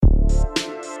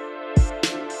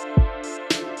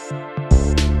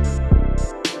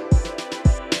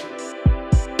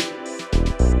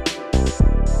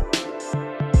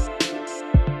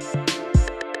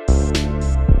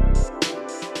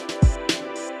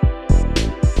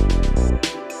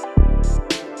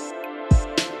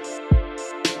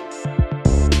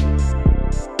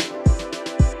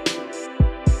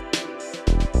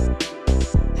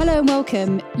and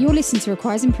welcome. You're listening to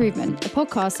Requires Improvement, a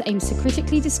podcast that aims to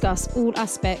critically discuss all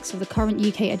aspects of the current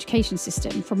UK education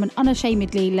system from an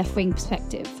unashamedly left-wing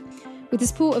perspective. With the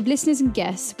support of listeners and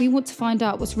guests, we want to find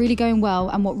out what's really going well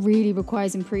and what really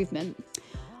requires improvement.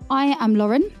 I am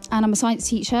Lauren, and I'm a science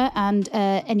teacher and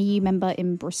a NEU member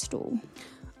in Bristol.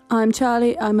 I'm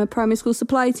Charlie, I'm a primary school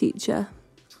supply teacher.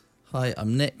 Hi,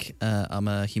 I'm Nick. I'm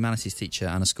a humanities teacher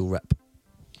and a school rep.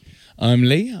 I'm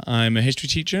Lee. I'm a history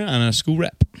teacher and a school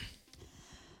rep.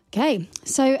 Okay,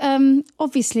 so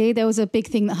obviously there was a big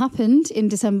thing that happened in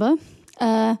December.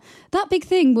 That big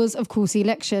thing was, of course, the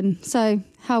election. So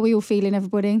how are we all feeling,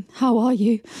 everybody? How are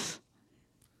you?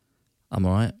 I'm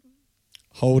all right.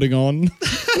 Holding on.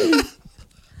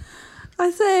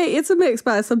 I say it's a mixed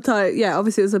bag sometimes. Yeah,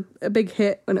 obviously it was a big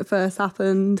hit when it first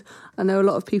happened. I know a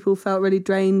lot of people felt really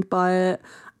drained by it.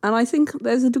 And I think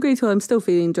there's a degree to it I'm still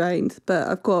feeling drained, but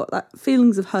I've got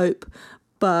feelings of hope.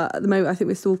 But at the moment, I think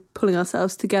we're still pulling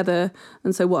ourselves together.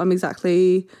 And so what I'm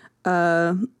exactly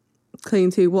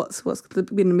clinging to, what's going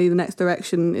to be the next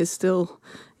direction is still,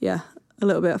 a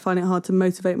little bit. I find it hard to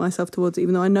motivate myself towards it,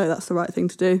 even though I know that's the right thing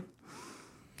to do.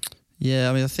 Yeah,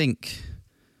 I mean, I think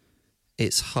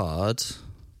it's hard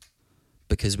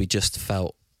because we just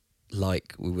felt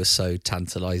like we were so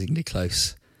tantalisingly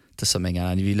close to something.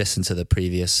 And if you listen to the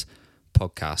previous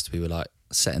podcast, we were like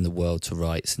setting the world to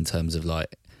rights in terms of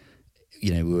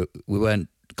we weren't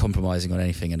compromising on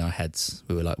anything in our heads.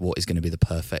 We were like, what is going to be the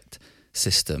perfect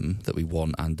system that we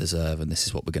want and deserve, and this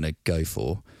is what we're going to go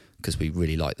for because we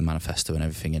really like the manifesto and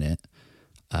everything in it.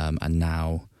 And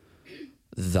now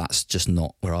that's just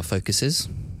not where our focus is.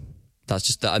 That's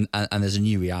just that, and there's a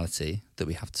new reality that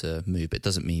we have to move. But it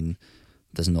doesn't mean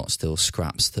there's not still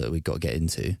scraps that we've got to get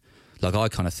into. Like, I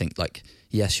kind of think,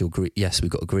 yes, we've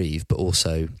got to grieve, but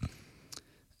also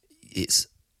it's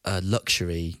a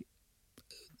luxury.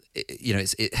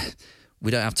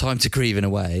 We don't have time to grieve in a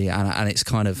way, and it's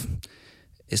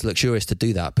luxurious to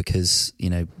do that because,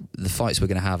 the fights we're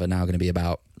going to have are now going to be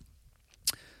about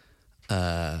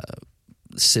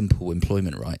simple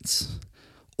employment rights,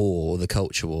 or the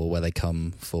culture war where they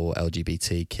come for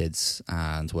LGBT kids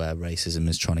and where racism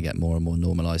is trying to get more and more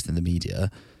normalised in the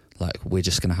media. Like, we're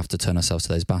just going to have to turn ourselves to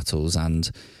those battles, and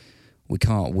we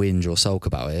can't whinge or sulk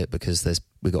about it because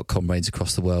we've got comrades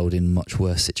across the world in much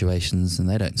worse situations, and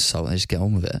they don't sulk; they just get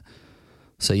on with it.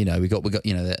 So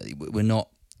we're not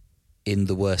in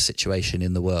the worst situation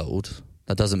in the world.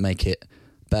 That doesn't make it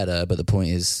better, but the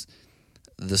point is,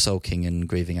 the sulking and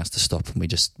grieving has to stop, and we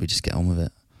just get on with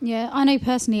it. Yeah, I know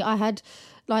personally. I had,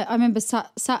 I remember sat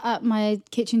at my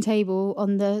kitchen table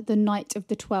on the night of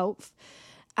the 12th.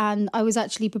 And I was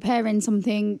actually preparing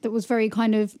something that was very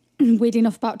kind of weird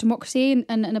enough about democracy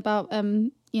and about,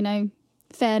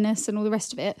 fairness and all the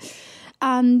rest of it.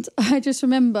 And I just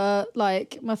remember, my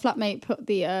flatmate put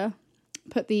the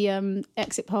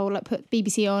exit poll, put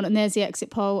BBC on, and there's the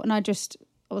exit poll. And I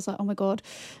was like, oh my God.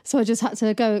 So I just had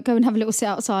to go and have a little sit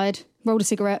outside, rolled a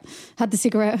cigarette, had the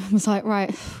cigarette, was like,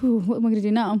 right, what am I going to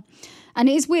do now? And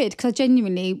it is weird because I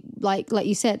genuinely, like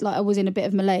you said, I was in a bit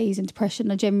of malaise and depression.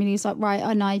 I genuinely was like, right,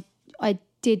 and I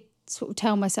did sort of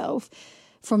tell myself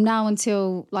from now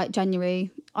until January,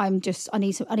 I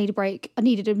need a break. I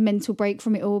needed a mental break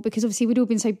from it all because obviously we'd all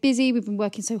been so busy, we've been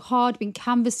working so hard, been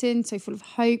canvassing, so full of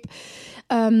hope,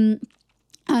 and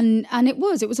it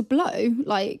was a blow,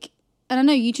 And I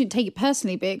know you didn't take it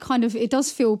personally, but it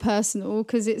does feel personal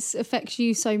because it affects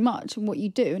you so much and what you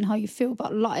do and how you feel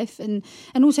about life and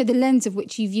also the lens of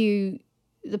which you view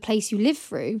the place you live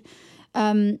through.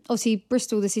 Obviously,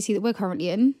 Bristol, the city that we're currently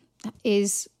in,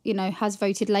 has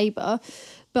voted Labour.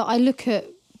 But I look at,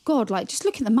 just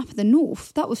look at the map of the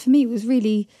North. That was, for me, was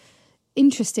really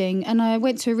interesting. And I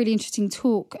went to a really interesting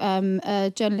talk,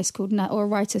 a journalist called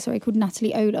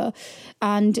Natalie Ola,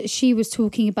 and she was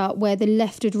talking about where the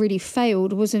left had really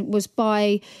failed was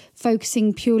by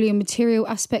focusing purely on material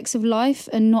aspects of life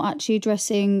and not actually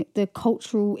addressing the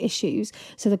cultural issues.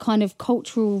 So the kind of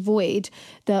cultural void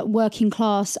that working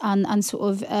class and sort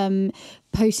of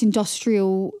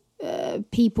post-industrial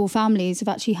families have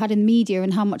actually had in the media,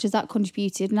 and how much has that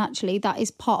contributed. And actually that is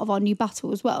part of our new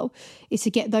battle as well, is to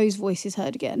get those voices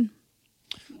heard again.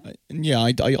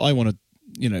 I want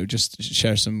to just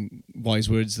share some wise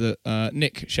words that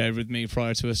Nick shared with me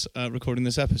prior to us recording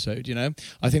this episode.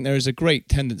 I think there is a great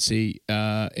tendency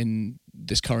in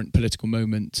this current political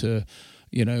moment to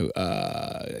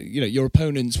your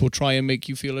opponents will try and make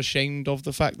you feel ashamed of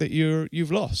the fact that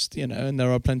you've lost, and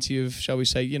there are plenty of, shall we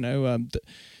say,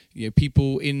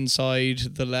 people inside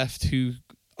the left who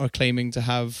are claiming to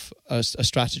have a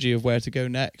strategy of where to go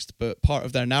next, but part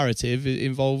of their narrative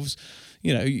involves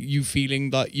you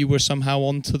feeling that you were somehow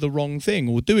onto the wrong thing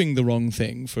or doing the wrong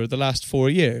thing for the last 4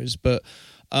 years. But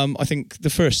I think the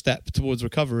first step towards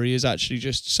recovery is actually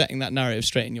just setting that narrative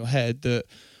straight in your head that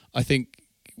I think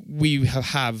we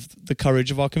have the courage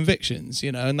of our convictions,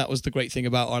 and that was the great thing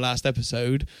about our last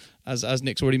episode. As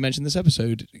Nick's already mentioned this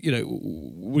episode,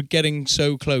 we're getting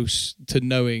so close to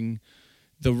knowing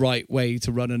the right way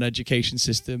to run an education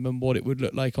system and what it would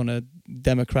look like on a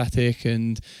democratic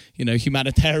and,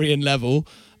 humanitarian level.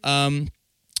 And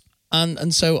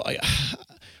so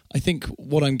I think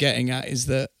what I'm getting at is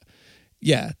that,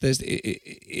 yeah,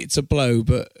 it's a blow,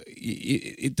 but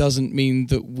it doesn't mean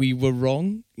that we were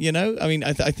wrong. I mean,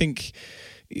 I think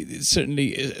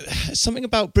certainly something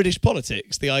about British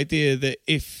politics, the idea that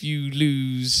if you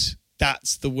lose,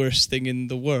 that's the worst thing in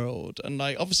the world. And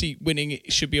obviously winning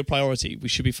it should be a priority. We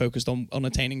should be focused on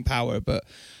attaining power, but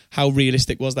how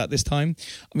realistic was that this time?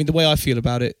 I mean, the way I feel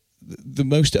about it, the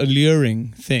most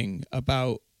alluring thing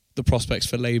about the prospects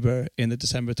for Labour in the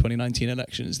December 2019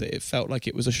 elections, that it felt like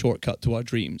it was a shortcut to our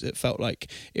dreams. It felt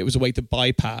like it was a way to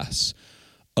bypass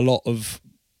a lot of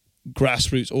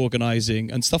grassroots organising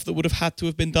and stuff that would have had to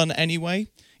have been done anyway.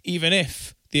 Even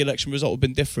if the election result had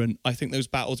been different, I think those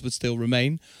battles would still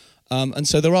remain. And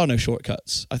so there are no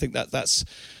shortcuts. I think that's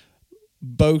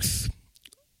both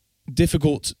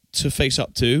difficult to face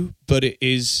up to, but it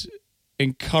is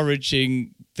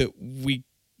encouraging that we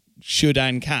should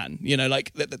and can,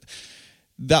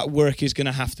 that work is going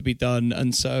to have to be done.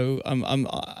 And so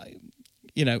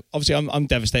obviously I'm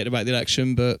devastated about the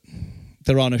election, but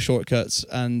there are no shortcuts,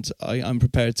 and I'm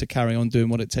prepared to carry on doing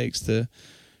what it takes to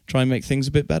try and make things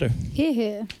a bit better. Hear,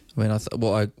 hear. I mean,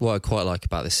 what I quite like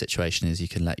about this situation is you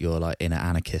can let your inner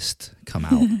anarchist come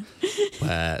out,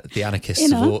 where the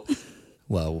anarchists have all,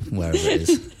 well, wherever it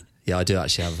is. Yeah, I do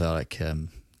actually have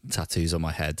tattoos on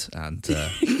my head and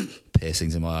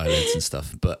piercings in my eyelids and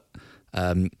stuff. But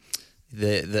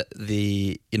because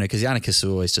the anarchists are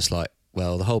always just like,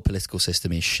 well, the whole political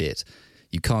system is shit.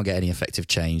 You can't get any effective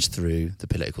change through the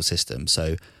political system.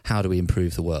 So how do we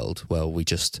improve the world? Well, we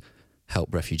just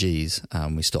help refugees,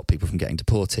 and we stop people from getting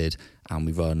deported, and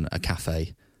we run a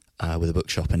cafe with a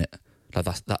bookshop in it. Like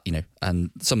that,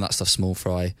 and some of that stuff's small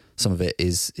fry. Some of it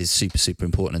is super, super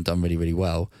important and done really, really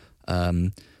well.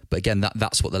 But again,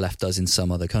 that's what the left does in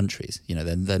some other countries.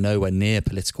 They're nowhere near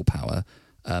political power,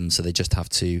 so they just have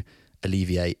to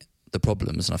alleviate the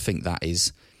problems. And I think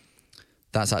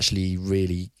that's actually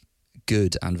really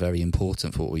good and very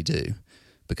important for what we do,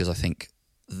 because I think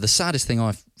the saddest thing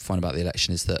I find about the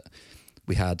election is that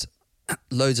we had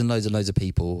loads and loads and loads of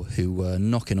people who were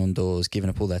knocking on doors, giving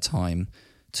up all their time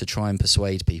to try and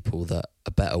persuade people that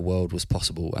a better world was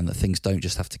possible and that things don't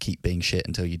just have to keep being shit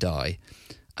until you die.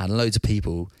 And loads of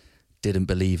people didn't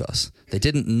believe us. They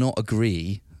didn't not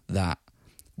agree that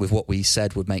with what we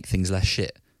said would make things less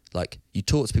shit. Like, you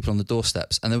talk to people on the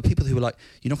doorsteps, and there were people who were like,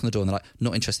 you knock on the door and they're like,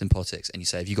 not interested in politics, and you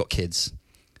say, have you got kids?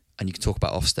 And you can talk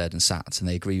about Ofsted and SATs, and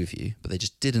they agree with you, but they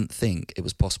just didn't think it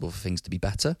was possible for things to be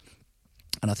better.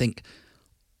 And I think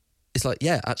it's like,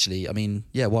 yeah, actually, I mean,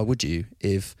 yeah, why would you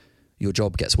if your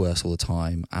job gets worse all the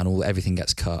time and everything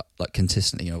gets cut like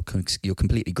consistently, you're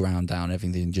completely ground down,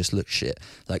 everything just looks shit.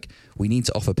 Like, we need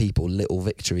to offer people little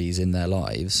victories in their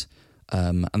lives,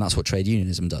 and that's what trade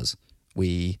unionism does.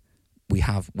 We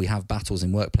have battles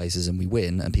in workplaces and we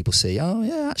win, and people see, oh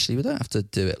yeah, actually we don't have to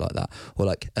do it like that. Or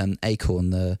like Acorn,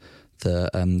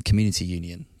 the community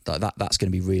union, that's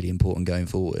going to be really important going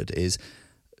forward. Is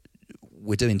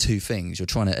we're doing two things. You're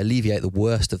trying to alleviate the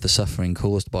worst of the suffering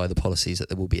caused by the policies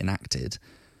that will be enacted,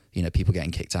 people getting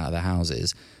kicked out of their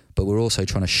houses, but we're also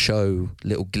trying to show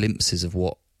little glimpses of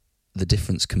what the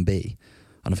difference can be.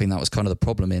 And I think that was kind of the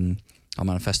problem in our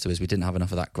manifesto, is we didn't have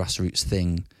enough of that grassroots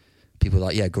thing. People were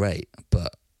like, yeah, great,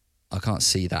 but I can't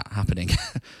see that happening.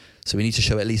 So we need to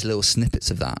show at least little snippets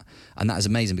of that. And that is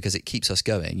amazing because it keeps us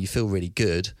going. You feel really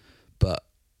good,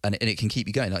 and it can keep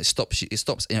you going. Like, it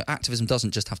stops. Activism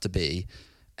doesn't just have to be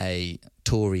a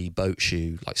Tory boat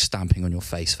shoe, like stamping on your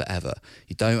face forever.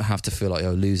 You don't have to feel like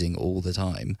you're losing all the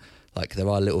time. Like, there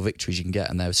are little victories you can get,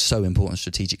 and they're so important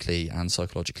strategically and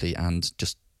psychologically, and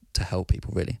just to help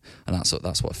people, really. And that's what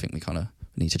I think we kind of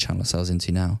need to channel ourselves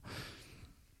into now.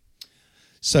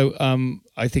 So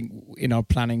I think in our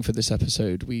planning for this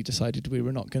episode, we decided we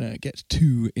were not going to get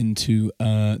too into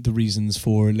the reasons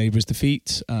for Labour's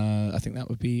defeat. I think that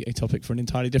would be a topic for an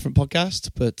entirely different podcast.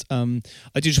 But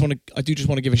I do just want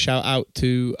to give a shout out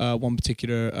to one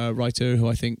particular writer who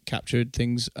I think captured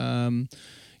things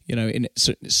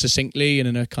succinctly and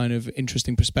in a kind of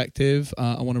interesting perspective.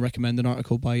 I want to recommend an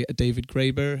article by David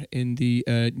Graeber in the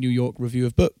New York Review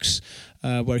of Books,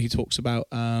 where he talks about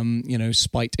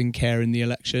spite and care in the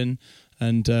election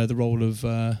and the role of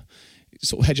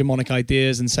sort of hegemonic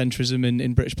ideas and centrism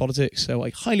in British politics. So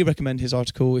I highly recommend his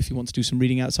article if you want to do some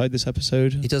reading outside this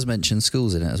episode. He does mention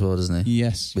schools in it as well, doesn't he?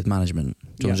 Yes. With management.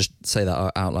 Do you want to just say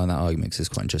that, outline that argument, because it's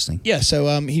quite interesting? Yeah,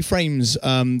 so he frames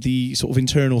the sort of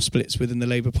internal splits within the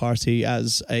Labour Party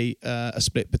as a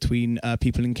split between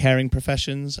people in caring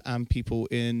professions and people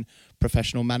in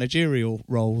professional managerial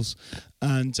roles,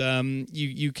 and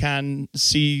you can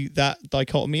see that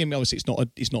dichotomy. I mean, obviously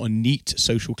it's not a neat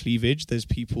social cleavage. There's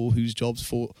people whose jobs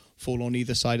fall on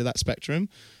either side of that spectrum.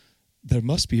 There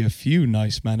must be a few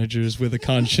nice managers with a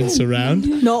conscience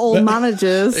around. Not all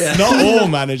managers. Yeah. Not all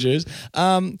managers.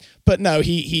 But no,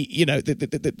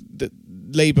 the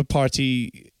Labour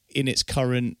Party in its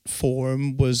current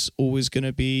form was always going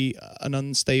to be an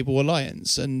unstable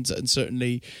alliance, and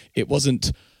certainly it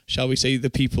wasn't, shall we say, the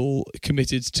people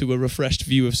committed to a refreshed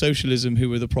view of socialism who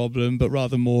were the problem, but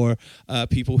rather more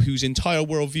people whose entire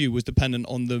worldview was dependent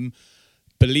on them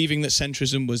believing that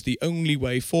centrism was the only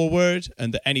way forward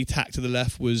and that any tack to the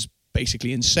left was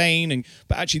basically insane.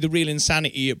 But actually the real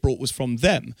insanity it brought was from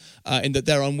them, in that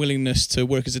their unwillingness to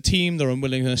work as a team, their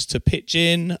unwillingness to pitch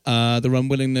in, their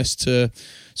unwillingness to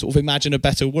sort of imagine a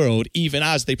better world, even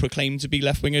as they proclaimed to be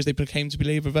left-wingers, they proclaimed to be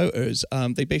Labour voters.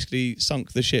 They basically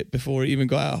sunk the ship before it even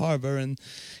got out of harbour. And,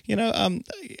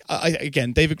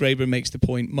 again, David Graeber makes the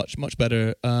point much, much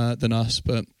better than us.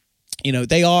 But,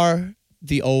 they are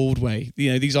the old way.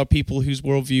 These are people whose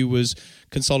worldview was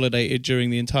consolidated during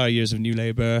the entire years of New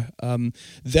Labour.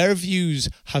 Their views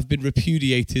have been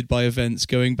repudiated by events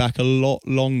going back a lot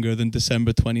longer than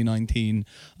December 2019.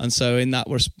 And so in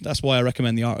that's why I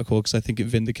recommend the article, because I think it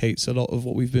vindicates a lot of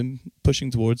what we've been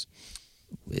pushing towards.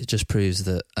 It just proves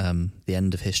that the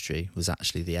end of history was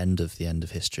actually the end of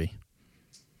history.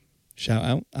 Shout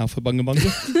out, Alpha Bunga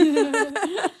Bunga.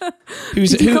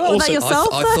 Did you come up with that yourself?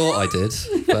 I thought I did,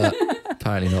 but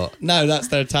apparently not. No, that's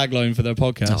their tagline for their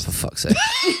podcast. Oh, for fuck's sake.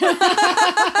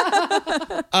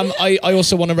 I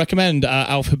also want to recommend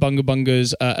Alpha Bunga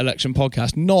Bunga's election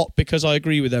podcast, not because I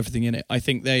agree with everything in it. I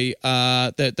think there's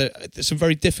some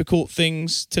very difficult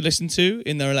things to listen to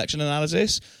in their election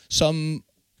analysis. Some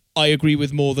I agree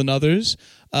with more than others.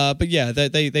 But yeah,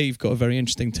 they've got a very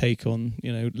interesting take on,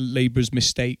 Labour's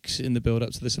mistakes in the build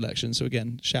up to this election. So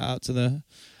again, shout out to the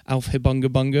Alpha Bunga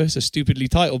Bunga. It's a stupidly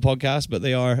titled podcast, but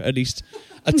they are at least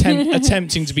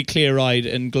attempting to be clear-eyed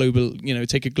and global,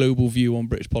 take a global view on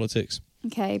British politics.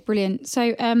 Okay, brilliant.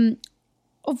 So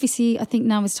obviously, I think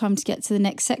now is time to get to the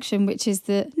next section, which is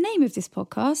the name of this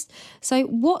podcast. So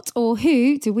what or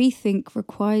who do we think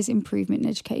requires improvement in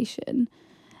education?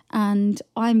 And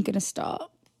I'm going to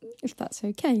start, if that's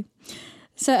okay.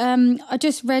 So I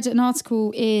just read an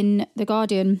article in The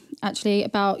Guardian, actually,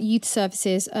 about youth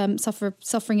services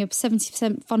suffering a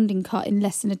 70% funding cut in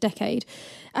less than a decade.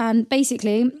 And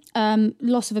basically,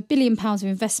 loss of £1 billion of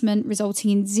investment,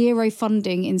 resulting in zero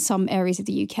funding in some areas of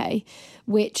the UK,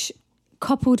 which,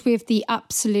 coupled with the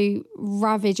absolute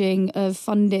ravaging of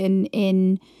funding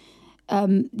in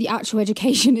the actual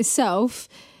education itself,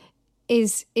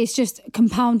 is just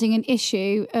compounding an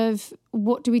issue of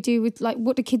what do we do with,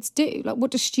 what do kids do?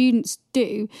 What do students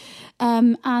do?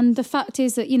 And the fact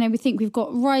is that, we think we've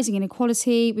got rising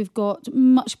inequality, we've got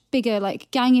much bigger,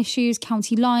 gang issues,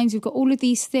 county lines, we've got all of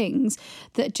these things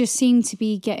that just seem to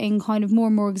be getting kind of more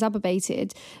and more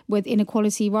exacerbated with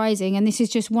inequality rising. And this is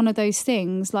just one of those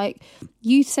things.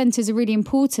 Youth centres are really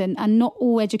important, and not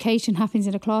all education happens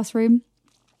in a classroom.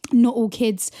 Not all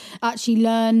kids actually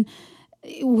learn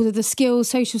all of the skills,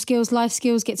 social skills, life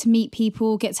skills, get to meet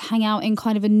people, get to hang out in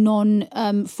kind of a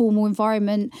non-formal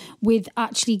environment with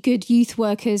actually good youth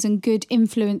workers and good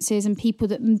influences and people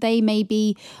that they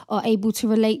maybe are able to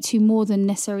relate to more than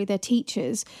necessarily their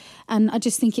teachers. And I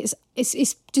just think it's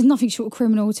just nothing short of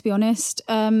criminal, to be honest.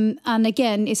 And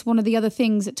again, it's one of the other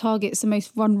things that targets the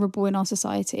most vulnerable in our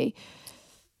society.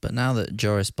 But now that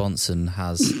Joris Bonson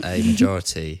has a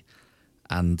majority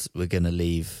and we're going to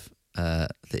leave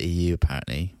the EU,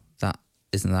 apparently,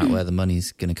 isn't that where the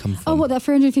money's going to come from? Oh, what, that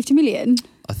 350 million?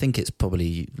 I think it's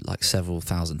probably several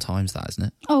thousand times that, isn't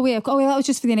it? Oh yeah, that was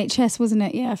just for the NHS, wasn't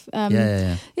it? Yeah.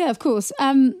 Yeah, of course.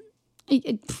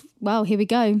 Well, here we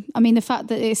go. I mean, the fact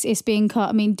that it's being cut.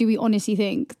 I mean, do we honestly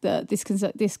think that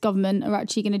this government are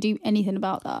actually going to do anything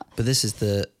about that? But this is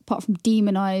apart from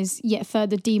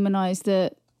further demonise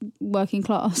the working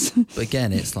class. But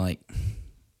again, it's going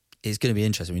to be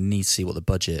interesting. We need to see what the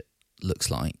budget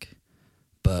looks like.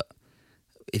 But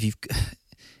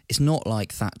if it's not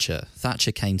like Thatcher.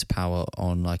 Thatcher came to power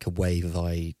on like a wave of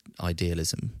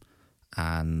idealism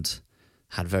and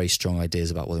had very strong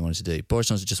ideas about what they wanted to do. Boris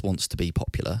Johnson just wants to be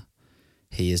popular.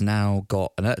 He has now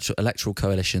got an electoral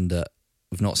coalition that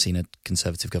we've not seen a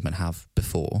Conservative government have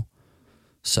before.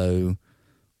 So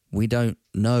we don't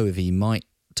know if he might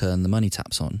turn the money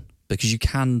taps on, because you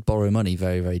can borrow money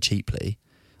very, very cheaply.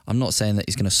 I'm not saying that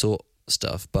he's going to sort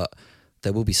stuff, but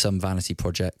there will be some vanity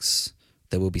projects.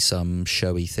 There will be some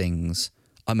showy things.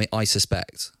 I mean, I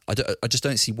suspect. I just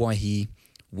don't see why he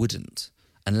wouldn't,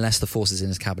 unless the forces in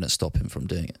his cabinet stop him from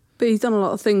doing it. But he's done a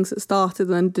lot of things that started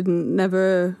and then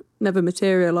never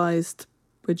materialised,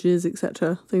 bridges,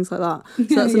 etc., things like that.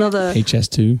 So that's another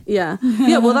HS2. Yeah.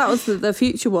 Well, that was the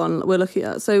future one we're looking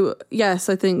at. So yes,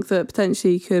 I think that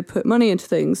potentially he could put money into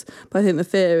things, but I think the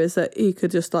fear is that he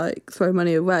could just like throw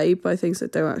money away by things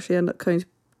that don't actually end up coming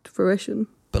to fruition.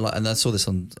 But like, and I saw this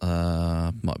on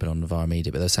might have been on Novara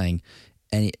Media, but they're saying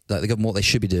the government, what they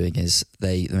should be doing is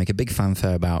they make a big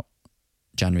fanfare about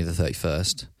January the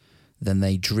 31st. Then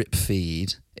they drip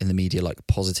feed in the media like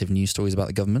positive news stories about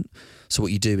the government. So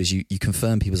what you do is you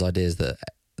confirm people's ideas that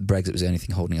Brexit was the only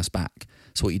thing holding us back.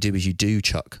 So what you do is you do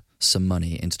chuck some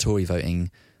money into Tory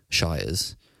voting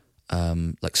shires,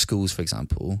 like schools, for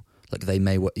example. Like they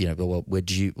may, we're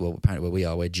due. Well, apparently where we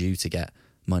are, we're due to get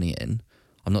money in.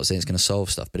 I'm not saying it's going to solve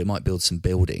stuff, but it might build some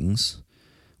buildings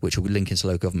which will link into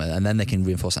local government, and then they can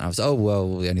reinforce that. Oh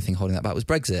well, the only thing holding that back was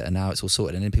Brexit, and now it's all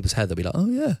sorted. And in people's head, they'll be like, oh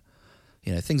yeah.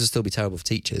 Things will still be terrible for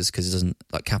teachers because it doesn't,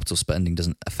 like, capital spending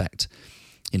doesn't affect,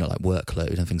 like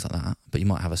workload and things like that. But you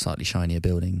might have a slightly shinier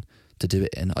building to do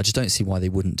it in. I just don't see why they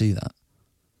wouldn't do that.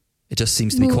 It just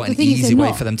seems to be quite an easy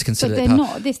way for them to consider it. But they're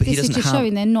not. This is just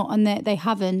showing they're not, and they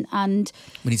haven't. And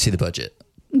we need to see the budget.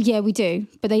 Yeah, we do.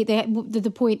 But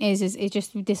the point is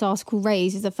just this article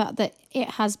raises the fact that it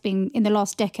has been, in the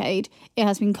last decade, it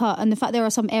has been cut, and the fact there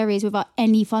are some areas without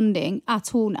any funding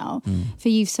at all now for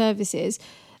youth services.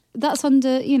 That's under,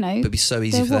 It'd be so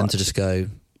easy for them to just go,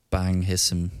 bang, here's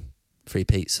some free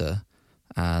pizza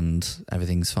and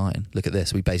everything's fine. Look at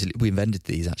this. We invented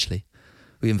these, actually.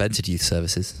 We invented youth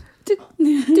services. Did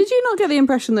you not get the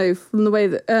impression, though, from the way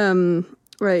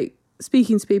that,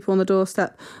 speaking to people on the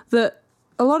doorstep, that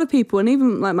a lot of people, and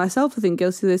even like myself, I think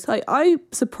guilty of this, I'm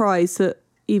surprised that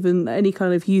even any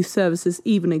kind of youth services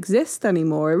even exist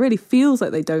anymore. It really feels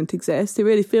like they don't exist. It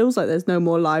really feels like there's no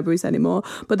more libraries anymore.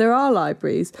 But there are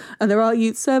libraries and there are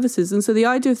youth services. And so the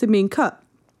idea of them being cut,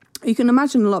 you can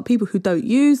imagine a lot of people who don't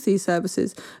use these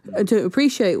services and don't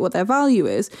appreciate what their value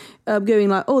is, going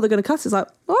like, oh, they're going to cut it. It's like,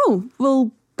 oh,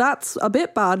 well, that's a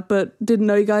bit bad, but didn't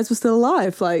know you guys were still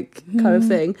alive, kind of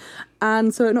thing.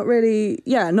 And so it not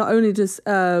only does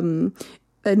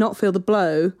they not feel the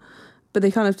blow, but they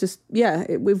kind of just,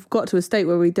 we've got to a state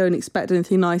where we don't expect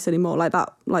anything nice anymore. Like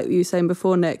that, like you were saying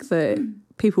before, Nick, that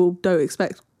people don't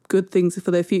expect good things for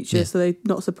their future, so they're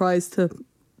not surprised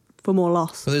for more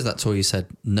loss. Well, there's that Tory who said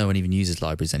no one even uses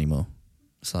libraries anymore.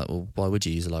 It's like, well, why would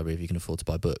you use a library if you can afford to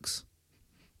buy books?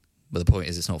 But the point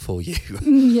is, it's not for you.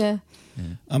 Yeah.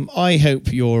 I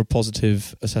hope your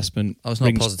positive assessment. Oh, it's not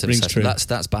rings, positive rings assessment. True.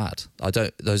 That's bad.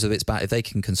 Those are bits bad. If they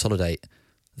can consolidate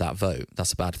that vote,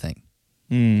 that's a bad thing.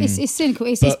 It's cynical.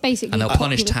 It's basically, and they'll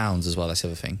punish towns as well. That's the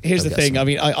other thing. Here's the thing. I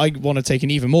mean, I want to take an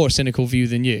even more cynical view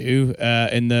than you.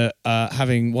 In the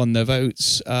having won their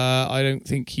votes, I don't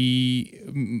think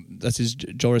that is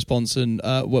Joris Bonson,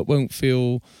 won't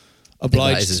feel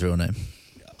obliged. That is his real name.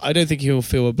 I don't think he'll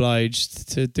feel obliged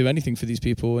to do anything for these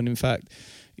people. And in fact,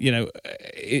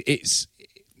 it's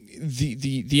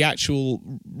the actual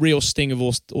real sting of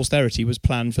austerity was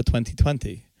planned for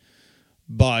 2020.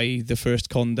 By the first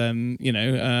Condem,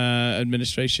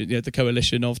 administration, the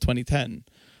coalition of 2010.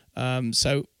 Again,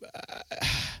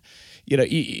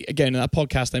 in that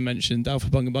podcast I mentioned, Alpha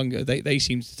Bunga Bunga, they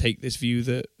seem to take this view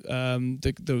that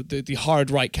the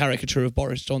hard right caricature of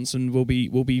Boris Johnson will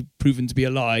be proven to be a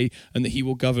lie, and that he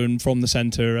will govern from the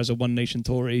centre as a one nation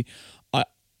Tory.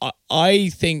 I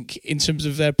think in terms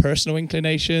of their personal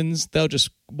inclinations, they'll just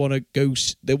want to go.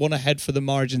 They want to head for the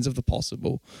margins of the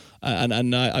possible,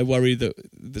 and I worry that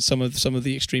some of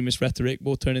the extremist rhetoric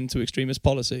will turn into extremist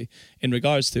policy in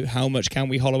regards to how much can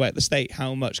we hollow out the state,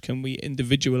 how much can we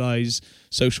individualise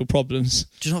social problems.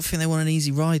 Do you not think they want an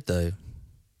easy ride though?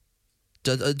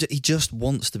 He just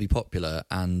wants to be popular,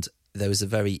 and there was a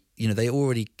very, they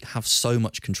already have so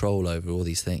much control over all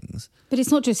these things. But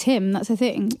it's not just him, that's the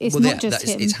thing. It's not just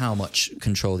him. It's how much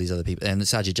control these other people, and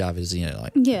Sajid Javid is,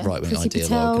 right-wing Prissy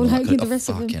ideologue. Patel, the rest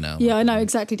of them. Yeah, I know,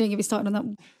 exactly. Don't get me started on that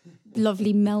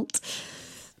lovely melt.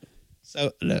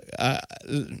 So look,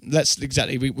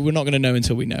 we're not going to know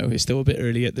until we know. It's still a bit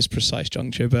early at this precise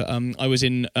juncture, but I was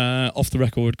in off the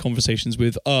record conversations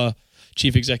with our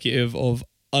chief executive of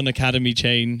an academy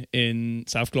chain in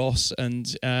South Gloss, and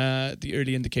the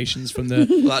early indications from the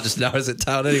Well, that just narrows it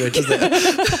down anyway, doesn't it?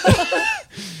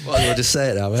 Well, you'll just say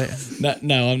it now, mate.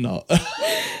 No, I'm not.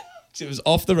 It was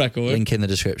off the record. Link in the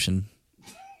description.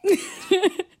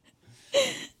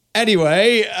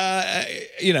 Anyway,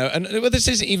 and this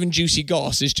isn't even juicy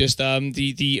goss. It's just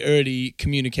the early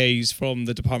communiques from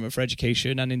the Department for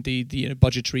Education, and indeed the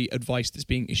budgetary advice that's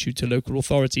being issued to local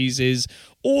authorities is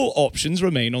all options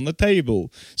remain on the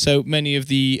table. So many of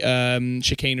the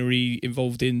chicanery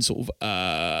involved in sort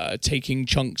of taking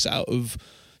chunks out of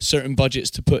certain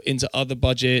budgets to put into other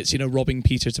budgets, robbing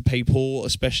Peter to pay Paul,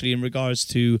 especially in regards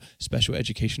to special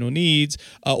educational needs.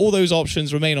 All those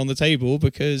options remain on the table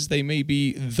because they may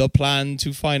be the plan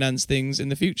to finance things in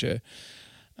the future.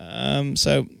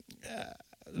 So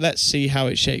let's see how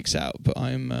it shakes out. But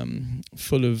I'm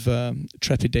full of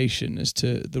trepidation as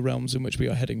to the realms in which we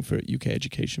are heading for UK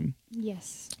education.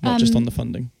 Yes. Not just on the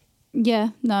funding. Yeah,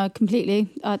 no, completely.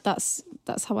 That's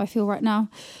how I feel right now.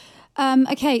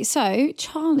 Okay, so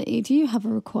Charlie, do you have a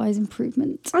requires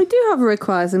improvement? I do have a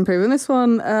requires improvement. This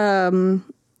one, I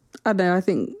don't know, I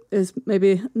think is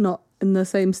maybe not in the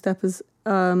same step as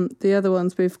the other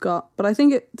ones we've got, but I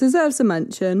think it deserves a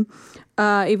mention,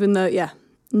 even though,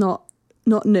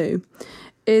 not new,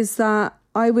 is that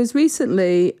I was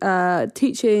recently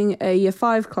teaching a Year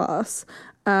 5 class.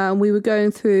 We were going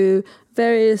through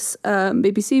various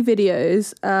BBC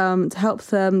videos to help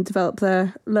them develop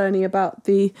their learning about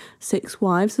the 6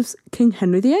 wives of King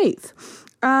Henry VIII.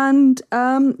 And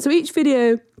so each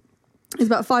video is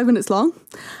about 5 minutes long.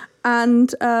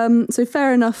 And so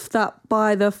fair enough that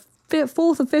by the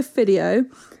 4th or 5th video,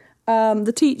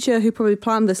 the teacher who probably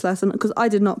planned this lesson, because I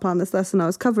did not plan this lesson I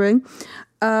was covering,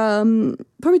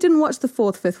 probably didn't watch the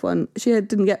 4th, 5th one. She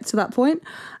didn't get to that point.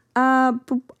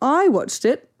 But I watched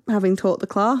it, having taught the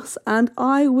class, and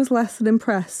I was less than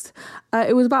impressed.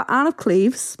 It was about Anne of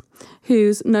Cleves,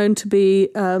 who's known to be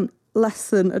less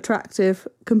than attractive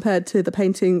compared to the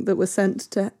painting that was sent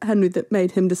to Henry that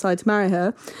made him decide to marry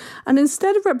her. And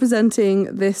instead of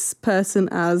representing this person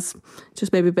as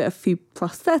just maybe a few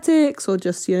prosthetics or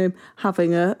just,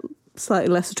 having a slightly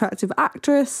less attractive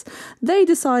actress, they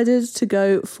decided to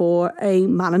go for a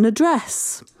man in a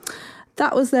dress.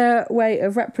 That was their way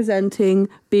of representing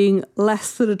being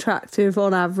less than attractive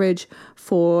on average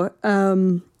for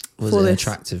Was it an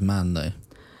attractive man though?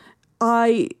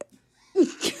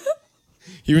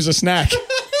 He was a snack.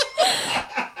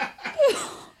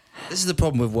 This is the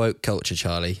problem with woke culture,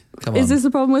 Charlie. Come on. Is this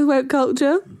the problem with woke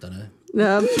culture? Don't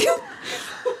know.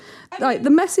 Like,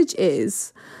 the message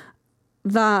is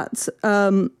that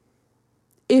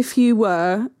if you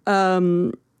were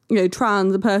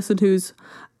trans, a person who's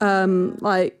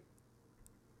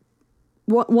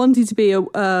wanting to be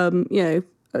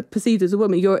perceived as a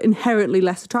woman, you're inherently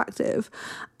less attractive.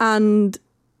 And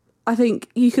I think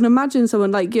you can imagine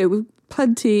someone with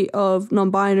plenty of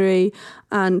non-binary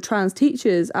and trans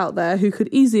teachers out there who could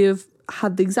easily have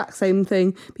had the exact same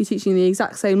thing, be teaching the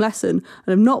exact same lesson, and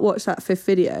have not watched that 5th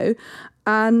video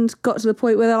and got to the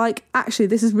point where they're like, actually,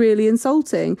 this is really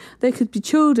insulting. There could be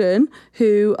children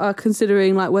who are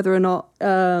considering whether or not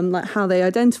how they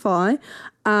identify,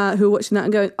 who are watching that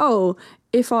and going, oh,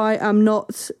 if I am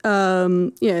not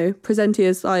presenting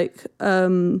as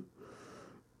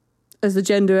as the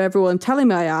gender everyone telling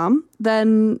me I am,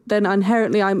 then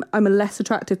inherently I'm a less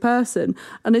attractive person.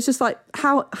 And it's just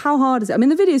how hard is it? I mean,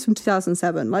 the video's from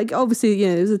 2007. Obviously,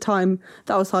 there's a time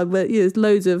that was hard where there's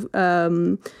loads of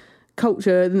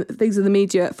culture and things in the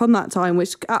media from that time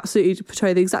which absolutely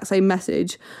portray the exact same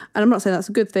message. And I'm not saying that's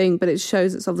a good thing, but it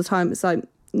shows that some of the time it's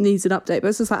needs an update. But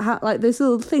it's just there's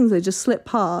little things they just slip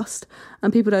past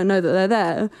and people don't know that they're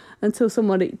there until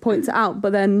somebody points it out.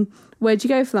 But then where'd you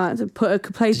go for that? To put a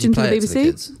complaint into the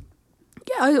BBC?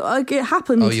 Yeah, it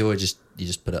happened. Oh, you just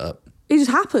put it up. It just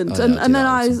happened, Oh, and yeah, then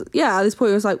at this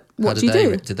point I was like, "What do you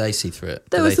do?" Did they see through it?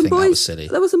 There Did were they some think that was boys. silly?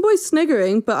 There were some boys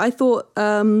sniggering, but I thought,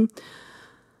 I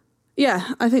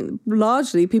think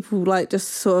largely people just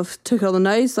sort of took it on the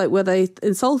nose. Were they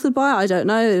insulted by it? I don't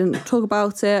know. They didn't talk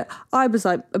about it. I was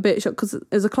a bit shocked because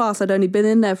as a class I'd only been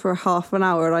in there for half an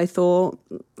hour, and I thought,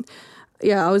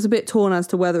 I was a bit torn as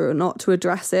to whether or not to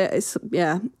address it.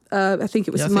 I think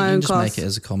it was in my own class. Just make it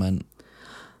as a comment.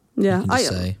 Yeah,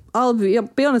 I'll be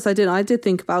honest. I did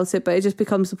think about it, but it just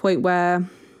becomes the point where,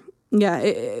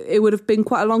 it would have been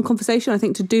quite a long conversation. I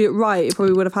think to do it right, it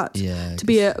probably would have had to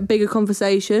be a bigger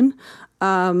conversation.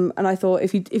 And I thought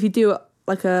if you do it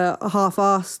a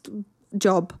half-assed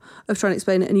job of trying to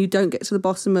explain it, and you don't get to the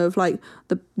bottom of like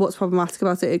what's problematic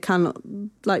about it, it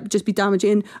can like just be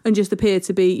damaging and just appear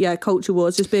to be culture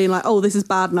wars, just being like, oh, this is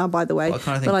bad now, by the way. Well, I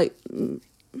kind of think,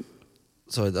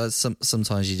 sorry, that's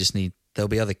sometimes you just need. There'll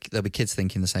be kids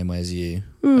thinking the same way as you,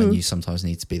 and you sometimes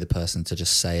need to be the person to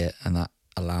just say it, and that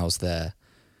allows their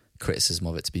criticism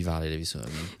of it to be valid. If you sort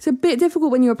of mean. It's a bit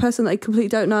difficult when you're a person that you completely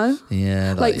don't know.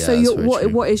 Yeah, so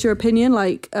what is your opinion?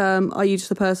 Like, are you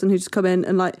just a person who just come in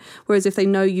and like? Whereas if they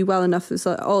know you well enough, it's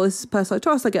like, oh, this is a person I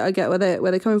trust. I get where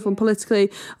they're coming from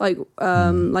politically. Like,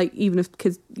 like even if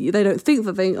kids they don't think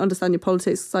that they understand your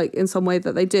politics, like in some way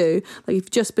that they do. Like,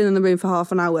 you've just been in the room for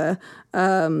half an hour.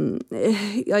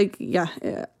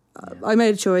 I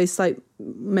made a choice. Like,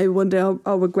 maybe one day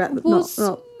I'll regret that. Was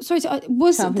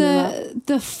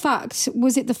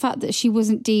it the fact that she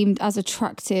wasn't deemed as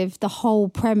attractive? The whole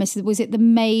premise, was it the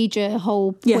major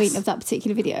whole point of that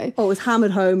particular video? Oh, it was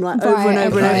hammered home like over and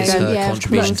over and over again. Her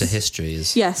contribution to history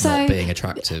is not being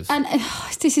attractive. And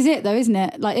this is it, though, isn't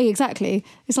it? Like, exactly.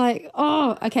 It's like,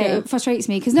 it frustrates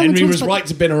me because Henry was right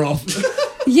to bin her off.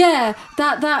 Yeah,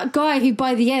 that guy who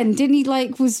by the end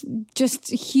was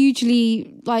just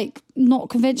hugely not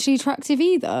conventionally attractive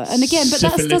either. And again, but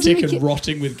that doesn't make it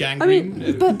rotting with gangrene. I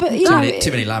mean, but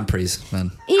too many lampreys,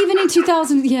 man. Even in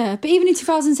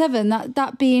 2007,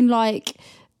 that being like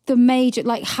the major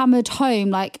hammered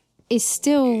home is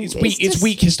still it's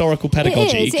weak historical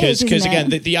pedagogy because again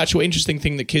the actual interesting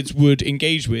thing that kids would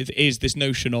engage with is this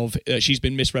notion of she's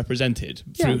been misrepresented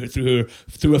through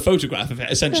a photograph of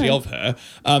essentially of her.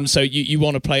 So you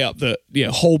want to play up that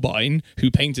Holbein,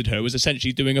 who painted her, was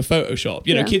essentially doing a Photoshop.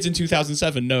 Kids in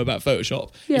 2007 know about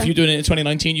Photoshop. If you're doing it in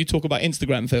 2019, you talk about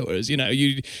Instagram filters.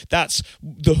 That's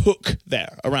the hook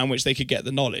there around which they could get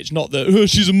the knowledge, not that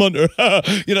she's a munter.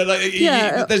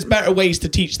 There's better ways to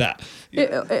teach that.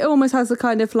 It almost has a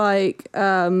kind of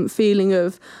feeling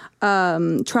of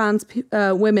trans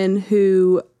women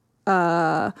who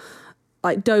don't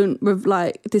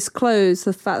disclose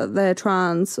the fact that they're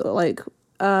trans, or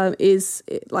is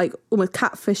almost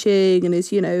catfishing, and is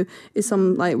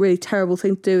some really terrible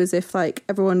thing to do, as if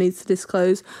everyone needs to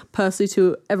disclose personally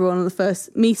to everyone on the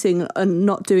first meeting, and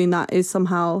not doing that is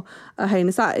somehow a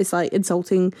heinous act. It's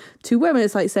insulting to women.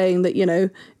 It's saying that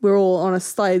we're all on a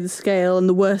sliding scale and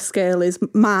the worst scale is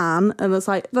man, and it's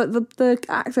the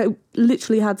actor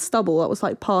literally had stubble. That was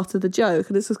part of the joke,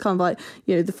 and this was kind of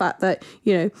the fact that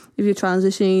if you're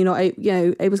transitioning, you're not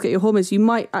able to get your hormones, you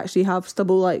might actually have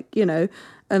stubble, and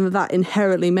that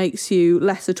inherently makes you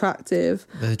less attractive.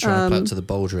 They're trying to play up to the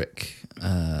Baldrick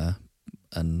and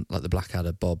the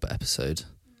Blackadder Bob episode.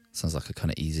 Sounds like a kind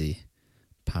of easy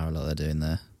parallel they're doing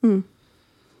there.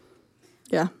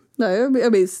 Yeah. No, I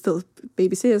mean it's still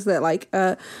BBC, isn't it? What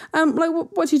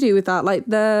do you do with that?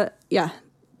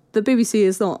 The BBC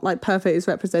is not perfect as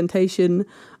representation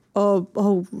of a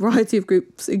whole variety of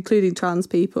groups, including trans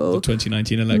people. The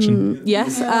 2019 election.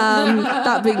 Yes.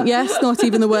 That being, not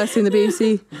even the worst thing the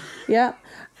BBC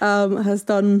has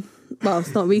done. Well,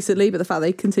 it's not recently, but the fact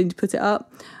they continue to put it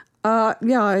up. I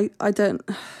don't.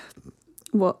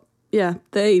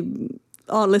 They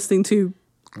aren't listening to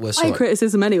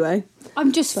criticism anyway.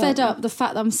 I'm just fed up the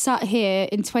fact that I'm sat here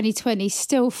in 2020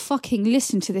 still fucking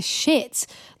listen to this shit.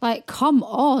 Come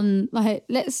on.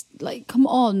 Come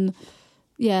on.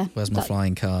 Yeah. Where's my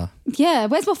flying car? Yeah,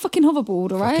 where's my fucking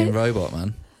hoverboard, all right? Fucking robot,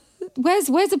 man. Where's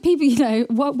the people,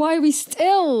 why are we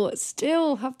still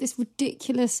have this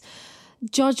ridiculous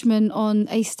judgment on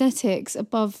aesthetics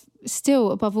above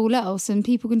all else? And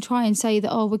people can try and say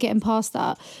that, we're getting past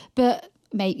that. But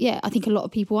mate, I think a lot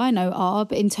of people I know are,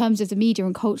 but in terms of the media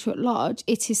and culture at large,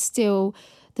 it is still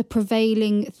the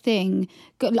prevailing thing.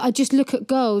 I just look at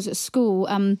girls at school,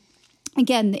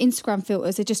 again, the Instagram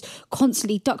filters are just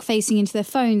constantly duck facing into their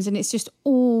phones, and it's just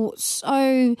all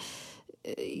so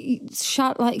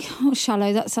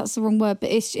shallow. That's the wrong word, but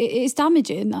it's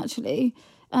damaging actually.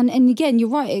 And again, you're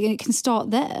right, it can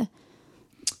start there.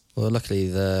 Well, luckily,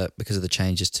 because of the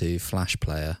changes to Flash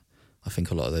Player, I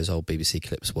think a lot of those old BBC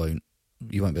clips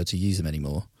you won't be able to use them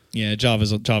anymore. Yeah,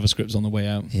 JavaScript's on the way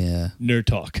out. Yeah, nerd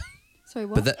talk. Sorry,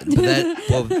 what? But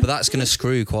that's going to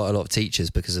screw quite a lot of teachers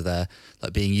because of their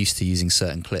being used to using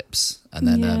certain clips, and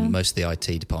then most of the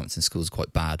IT departments in schools are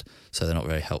quite bad, so they're not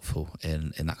very helpful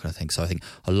in that kind of thing. So I think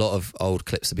a lot of old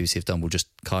clips the BBC have done will just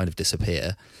kind of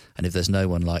disappear, and if there's no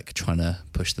one trying to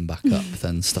push them back up,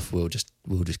 then stuff will just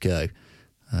go.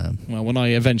 Well, when I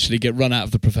eventually get run out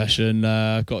of the profession,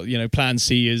 I've got plan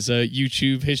C is a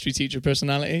YouTube history teacher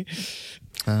personality.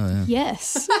 Oh yeah.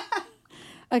 Yes.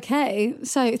 Okay,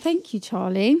 so thank you,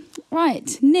 Charlie.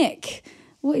 Right, Nick,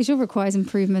 what is your requires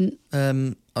improvement?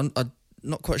 I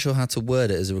not quite sure how to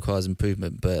word it as it requires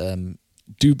improvement, but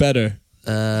do better.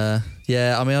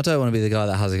 Yeah, I mean, I don't want to be the guy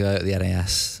that has a go at the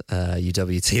NAS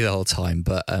UWT the whole time,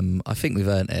 but I think we've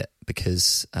earned it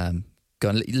because go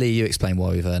on, Lee, you explain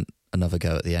why we've earned another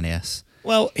go at the NAS.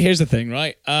 Well, here's the thing,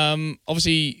 right?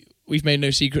 Obviously, we've made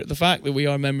no secret of the fact that we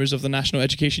are members of the National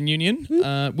Education Union.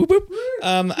 Whoop, whoop.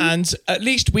 And at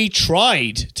least we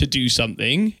tried to do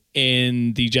something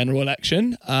in the general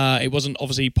election. It wasn't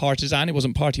obviously partisan, it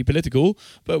wasn't party political,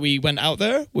 but we went out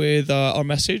there with our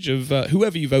message of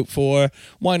whoever you vote for,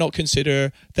 why not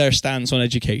consider their stance on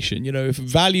education? You know, if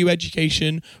value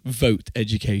education, vote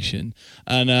education.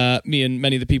 And me and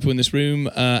many of the people in this room,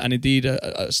 and indeed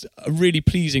a really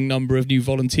pleasing number of new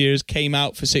volunteers came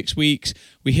out for 6 weeks.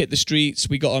 We hit the streets,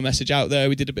 we got our message out there,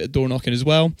 we did a bit of door knocking as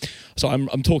well. So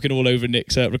I'm talking all over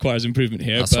Nick's requires improvement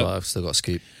here. That's why I've still got a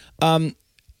scoop.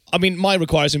 I mean, my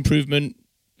requires improvement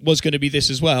was going to be this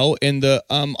as well, in that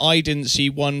I didn't see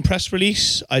one press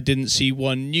release, I didn't see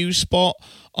one news spot,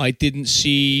 I didn't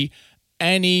see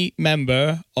any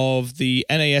member of the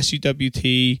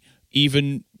NASUWT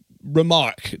even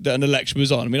remark that an election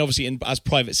was on. I mean, obviously, as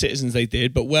private citizens they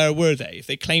did, but where were they? If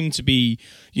they claimed to be,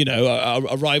 you know,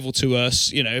 a rival to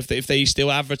us, you know, if they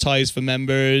still advertise for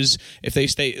members, if they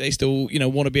still, you know,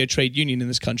 want to be a trade union in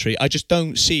this country, I just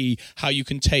don't see how you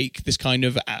can take this kind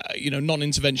of, you know,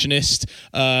 non-interventionist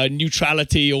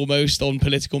neutrality almost on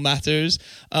political matters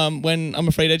when I'm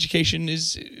afraid education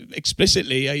is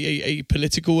explicitly a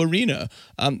political arena.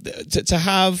 To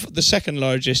have the second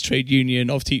largest trade union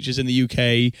of teachers in the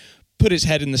UK put its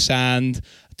head in the sand,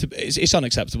 it's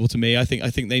unacceptable to me. I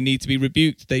think they need to be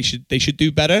rebuked. They should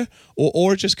do better,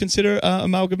 or just consider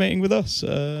amalgamating with us.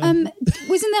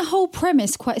 Wasn't their whole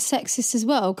premise quite sexist as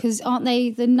well? Because aren't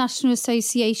they the National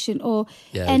Association or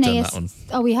Yeah, we've done that one.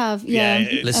 Oh, we have. Yeah.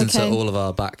 Listen to all of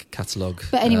our back catalogue.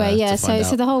 But anyway, yeah. to find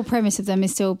So out. the whole premise of them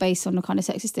is still based on the kind of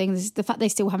sexist thing. The fact they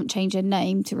still haven't changed their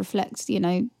name to reflect, you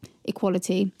know,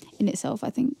 equality in itself,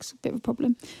 I think, is a bit of a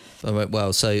problem.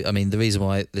 Well, so I mean, the reason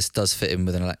why this does fit in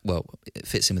with it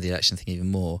fits in with the election thing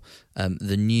even more.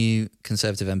 The new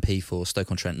Conservative MP for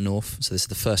Stoke-on-Trent North, so this is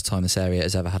the first time this area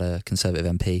has ever had a Conservative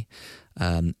MP,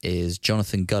 is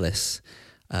Jonathan Gullis,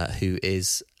 who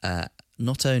is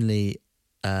not only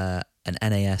an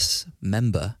NAS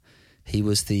member, he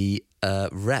was the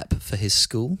rep for his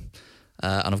school,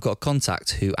 and I've got a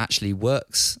contact who actually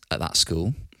works at that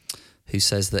school, who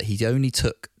says that he only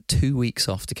took 2 weeks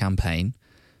off to campaign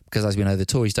because, as we know, the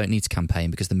Tories don't need to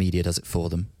campaign because the media does it for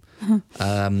them.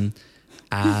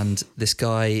 And this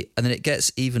guy, and then it gets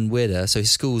even weirder. So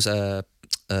his school's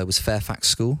was Fairfax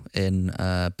School in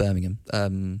Birmingham.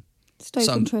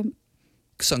 Stoke-on-Trent.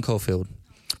 Sutton Coldfield.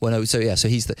 Well, no, so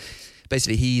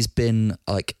he's been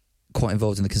like quite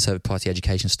involved in the Conservative Party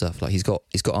education stuff. Like he's got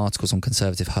articles on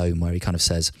Conservative Home where he kind of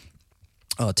says,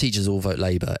 "Oh, teachers all vote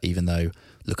Labour, even though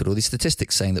look at all these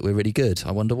statistics saying that we're really good.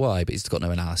 I wonder why." But he's got no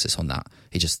analysis on that.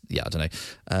 He just, I don't know.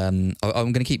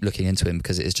 I'm going to keep looking into him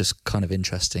because it is just kind of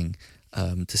interesting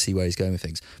to see where he's going with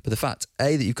things. But the fact,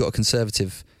 that you've got a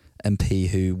Conservative MP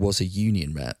who was a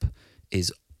union rep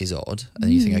is odd. And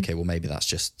then you think, okay, well, maybe that's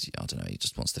just, I don't know, he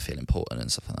just wants to feel important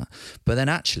and stuff like that. But then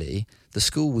actually, the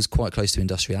school was quite close to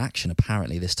industrial action,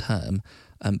 apparently, this term,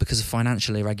 because of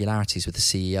financial irregularities with the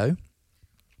CEO.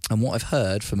 And what I've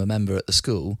heard from a member at the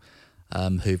school,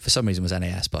 who for some reason was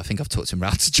NAS, but I think I've talked him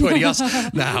round to joining us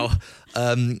now.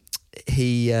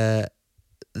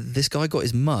 This guy got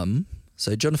his mum,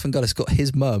 so Jonathan Gullis got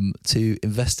his mum to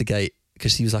investigate,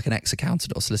 because he was like an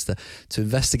ex-accountant or solicitor, to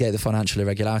investigate the financial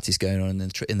irregularities going on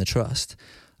in the trust.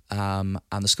 And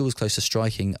the school was close to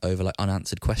striking over like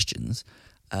unanswered questions.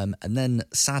 And then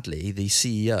sadly, the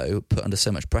CEO, put under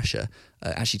so much pressure,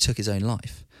 actually took his own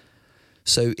life.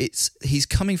 So he's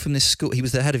coming from this school. He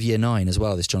was the head of year 9 as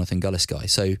well, this Jonathan Gullis guy.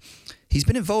 So he's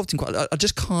been involved in I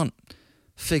just can't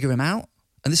figure him out.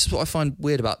 And this is what I find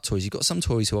weird about Tories. You've got some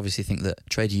Tories who obviously think that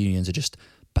trade unions are just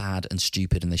bad and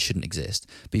stupid and they shouldn't exist.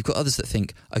 But you've got others that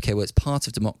think, okay, well, it's part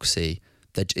of democracy.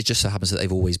 That it just so happens that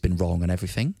they've always been wrong on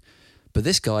everything. But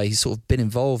this guy, he's sort of been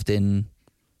involved in,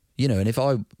 you know, and if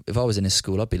I was in his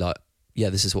school, I'd be like, yeah,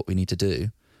 this is what we need to do.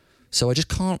 So I just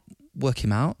can't work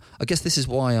him out. I guess this is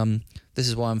why I'm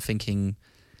thinking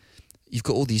you've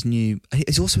got all these new.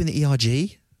 He's also in the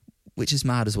ERG, which is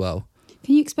mad as well.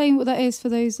 Can you explain what that is for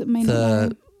those that may not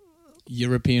know?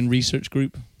 European Research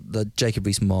Group, the Jacob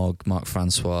Rees-Mogg, Mark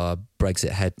Francois,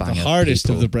 Brexit headbanger, the hardest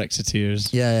people. of the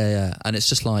Brexiteers. Yeah, and it's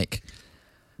just like,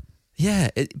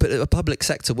 but a public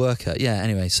sector worker. Yeah.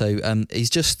 Anyway, so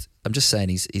he's just. I'm just saying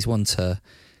he's one to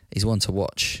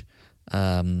watch.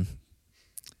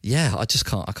 yeah, I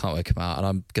can't work him out, and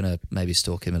I'm gonna maybe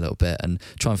stalk him a little bit and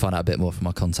try and find out a bit more from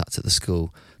my contacts at the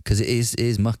school, because it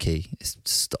is mucky. It's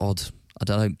just odd. I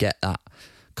don't get that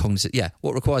cognitive. Yeah,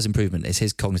 what requires improvement is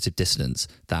his cognitive dissonance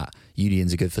that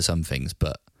unions are good for some things,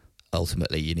 but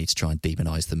ultimately you need to try and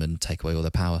demonise them and take away all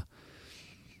their power.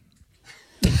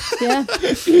 Yeah,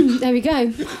 there we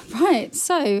go. Right,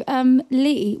 so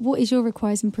Lee, what is your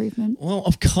requires improvement? Well,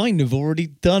 I've kind of already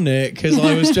done it, because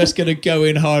I was just going to go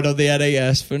in hard on the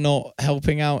NAS for not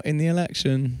helping out in the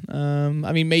election.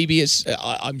 I mean, maybe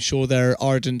I'm sure their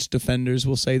ardent defenders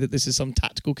will say that this is some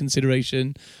tactical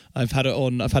consideration. I've had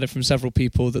it from several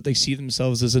people that they see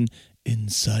themselves as an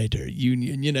insider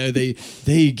union. You know, they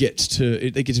get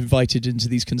invited into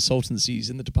these consultancies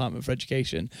in the Department for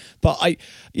Education. But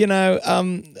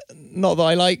not that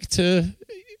I like to.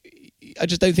 I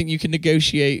just don't think you can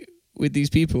negotiate with these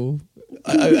people.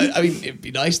 I mean, it'd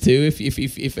be nice to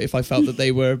if I felt that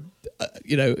they were,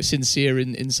 sincere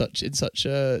in such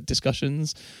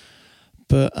discussions.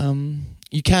 But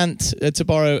you can't, to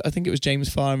borrow, I think it was James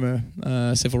Farmer,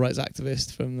 civil rights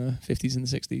activist from the 50s and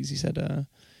the 60s. He said,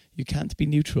 "You can't be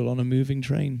neutral on a moving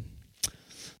train."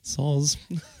 Soz.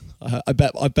 I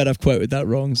bet I've quoted that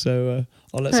wrong, so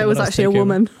I'll let someone else. It was actually a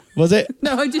woman. Was it?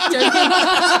 No, I'm just joking.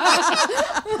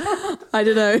 I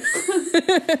don't know.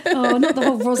 Oh, not the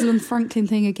whole Rosalind Franklin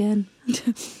thing again.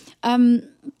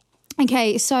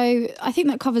 Okay, so I think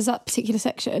that covers that particular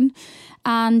section.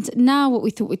 And now what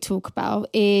we thought we'd talk about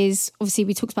is, obviously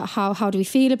we talked about how do we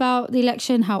feel about the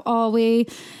election, how are we?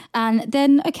 And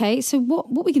then, okay, so what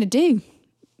are we going to do,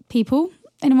 people?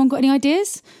 Anyone got any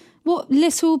ideas? What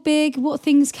little, big, what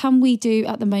things can we do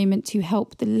at the moment to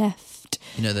help the left?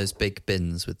 You know those big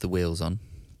bins with the wheels on?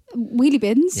 Wheelie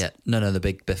bins? Yeah, no, the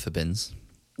big biffer bins.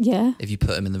 Yeah. If you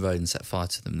put them in the road and set fire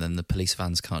to them, then the police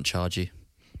vans can't charge you.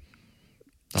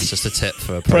 That's just a tip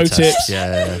for a protest. Pro tips.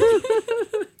 Yeah.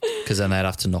 Because then they'd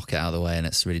have to knock it out of the way, and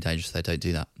it's really dangerous if they don't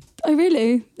do that. Oh,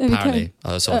 really? Apparently.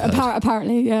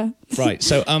 Apparently, yeah. Right.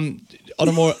 So, on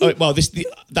a more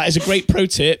that is a great pro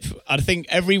tip. I think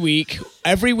every week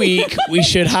we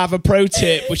should have a pro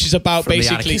tip, which is about From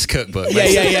basically the Anarchist cookbook.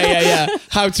 Yeah.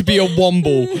 How to be a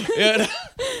womble.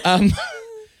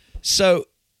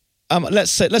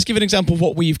 Let's give an example of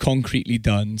what we've concretely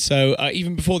done. So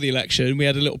even before the election, we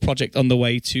had a little project on the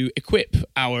way to equip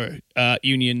our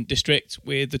union district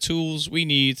with the tools we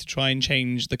need to try and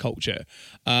change the culture.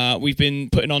 We've been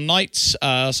putting on nights,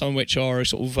 some of which are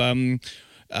sort of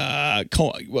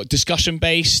discussion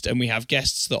based, and we have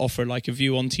guests that offer like a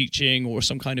view on teaching or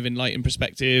some kind of enlightened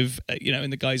perspective, in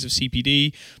the guise of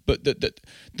CPD. But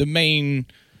the main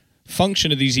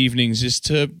function of these evenings is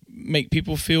to make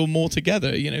people feel more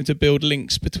together, to build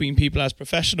links between people as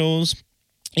professionals,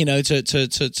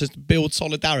 to build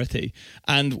solidarity.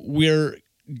 And we're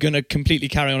going to completely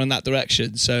carry on in that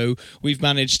direction. So we've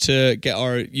managed to get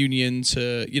our union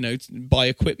to, buy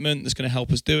equipment that's going to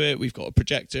help us do it. We've got a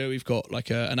projector. We've got like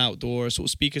an outdoor sort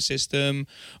of speaker system.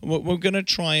 We're going to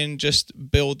try and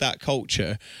just build that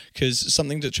culture, because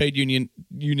something that trade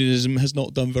unionism has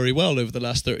not done very well over the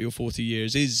last 30 or 40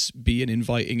 years is be an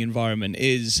inviting environment,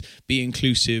 is be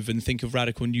inclusive and think of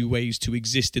radical new ways to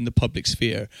exist in the public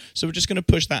sphere. So we're just going to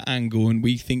push that angle, and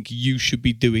we think you should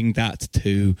be doing that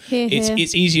too.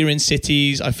 It's easier in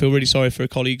cities. I feel really sorry for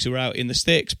colleagues who are out in the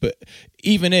sticks, but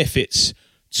even if it's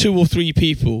 2 or 3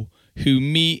 people who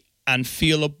meet and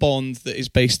feel a bond that is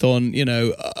based on,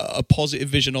 a positive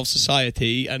vision of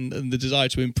society and the desire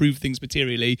to improve things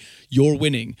materially, you're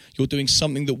winning. You're doing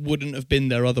something that wouldn't have been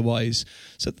there otherwise.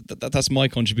 So that's my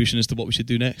contribution as to what we should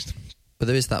do next. But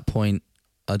there is that point,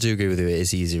 I do agree with you, it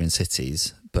is easier in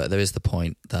cities, but there is the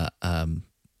point that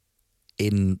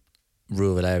in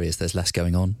rural areas there's less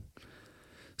going on.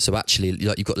 So actually,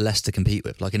 you've got less to compete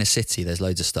with. Like in a city, there's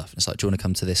loads of stuff. It's like, do you want to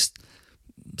come to this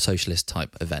socialist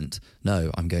type event?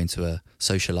 No, I'm going to a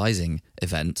socializing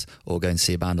event or going to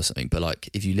see a band or something. But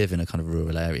like, if you live in a kind of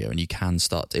rural area and you can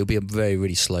start, it'll be a very,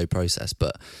 really slow process.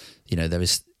 But you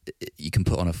can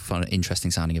put on a fun, interesting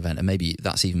sounding event, and maybe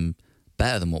that's even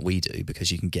better than what we do,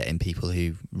 because you can get in people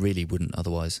who really wouldn't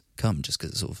otherwise come, just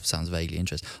because it sort of sounds vaguely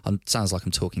interesting. Sounds like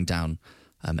I'm talking down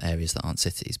areas that aren't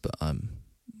cities, but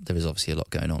there is obviously a lot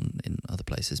going on in other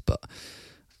places, but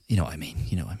you know what I mean.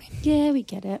 Yeah, we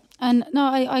get it. And no,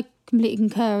 I completely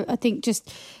concur. I think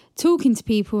just talking to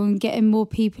people and getting more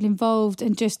people involved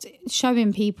and just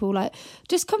showing people, like,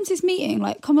 just come to this meeting,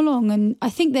 like, come along. And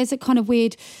I think there's a kind of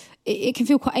weird, it can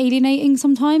feel quite alienating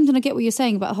sometimes. And I get what you're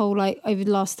saying about the whole, like, over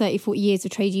the last 30, 40 years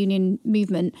of trade union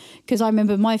movement. Because I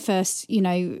remember my first,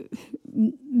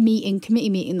 committee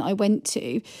meeting that I went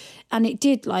to, and it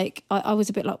did, like, I was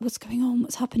a bit like, what's going on,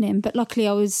 what's happening? But luckily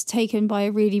I was taken by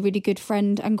a really, really good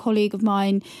friend and colleague of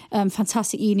mine,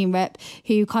 fantastic union rep,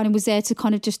 who kind of was there to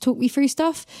kind of just talk me through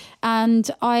stuff. And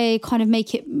I kind of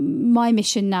make it my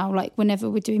mission now, like whenever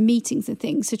we're doing meetings and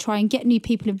things, to try and get new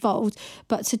people involved,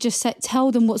 but to just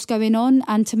tell them what's going on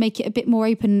and to make it a bit more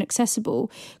open and accessible.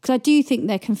 Because I do think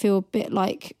there can feel a bit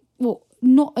like, well,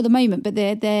 not at the moment, but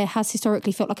there has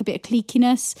historically felt like a bit of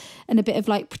cliquiness and a bit of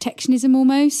like protectionism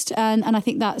almost. And I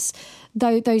think that's,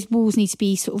 those walls need to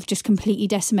be sort of just completely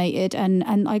decimated.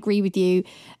 And I agree with you.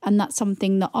 And that's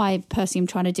something that I personally am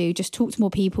trying to do. Just talk to more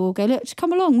people, go, look, just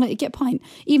come along, let you get a pint.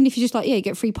 Even if you just like, yeah,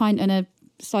 get a free pint and a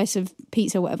slice of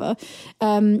pizza or whatever,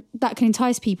 that can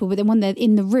entice people. But then when they're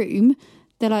in the room,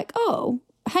 they're like, oh,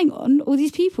 hang on, all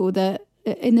these people that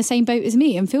in the same boat as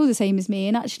me and feel the same as me,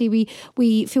 and actually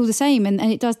we feel the same, and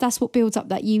it does, that's what builds up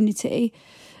that unity.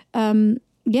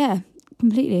 Yeah,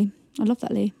 completely. I love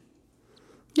that, Lee.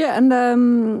 Yeah,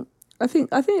 and I think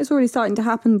it's already starting to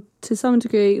happen to some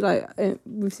degree. Like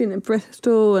we've seen it in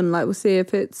Bristol, and like we'll see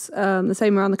if it's the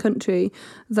same around the country.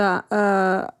 That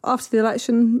after the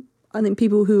election, I think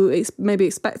people who maybe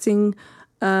expecting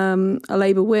a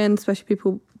Labour win, especially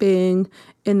people being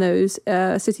in those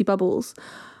city bubbles,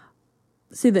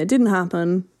 see that it didn't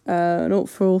happen, not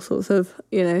for all sorts of,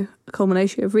 a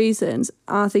culmination of reasons,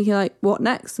 are thinking like, what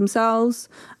next themselves,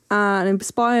 and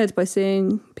inspired by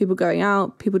seeing people going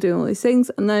out, people doing all these things,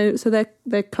 and so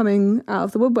they're coming out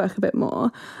of the woodwork a bit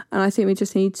more. And I think we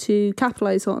just need to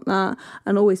capitalise on that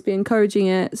and always be encouraging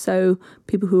it. So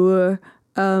people who are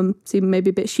seem maybe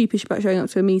a bit sheepish about showing up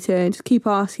to a meeting, just keep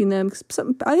asking them. Cause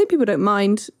I think people don't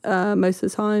mind most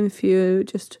of the time if you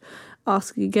just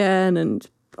ask again and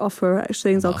offer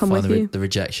extra things. I'll come with you. The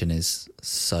rejection is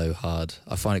so hard.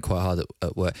 I find it quite hard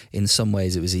at work. In some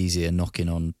ways, it was easier knocking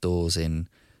on doors in,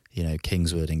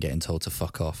 Kingswood and getting told to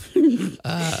fuck off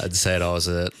and saying I was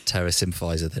a terrorist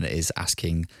sympathiser than it is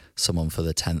asking someone for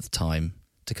the 10th time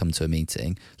to come to a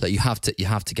meeting. Like you have to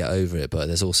get over it, but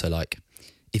there's also like,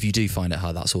 if you do find it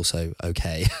hard, that's also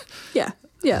okay. Yeah.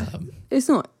 It's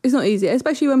not easy,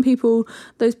 especially when people,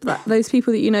 those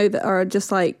people that that are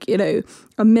just like a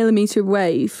millimetre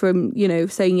away from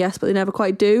saying yes, but they never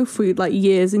quite do for like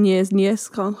years and years and years.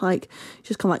 Come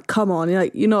on,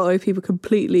 you're not those people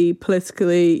completely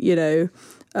politically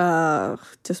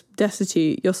just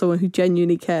destitute. You're someone who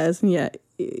genuinely cares, and yet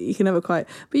you can never quite.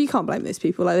 But you can't blame those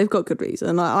people. Like they've got good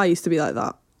reason. Like I used to be like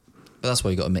that. But that's why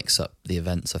you got to mix up the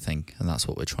events, I think, and that's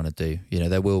what we're trying to do.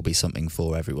 There will be something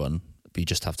for everyone, but you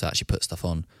just have to actually put stuff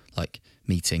on. Like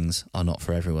meetings are not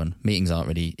for everyone. Meetings aren't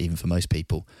really even for most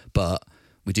people, but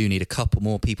we do need a couple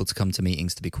more people to come to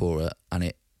meetings to be quora, and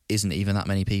it isn't even that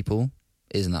many people.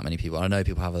 I know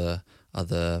people have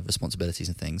other responsibilities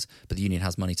and things, but the union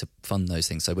has money to fund those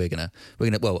things. So we're gonna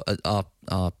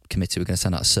our committee, we're gonna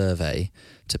send out a survey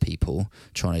to people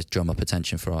trying to drum up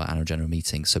attention for our annual general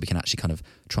meetings, so we can actually kind of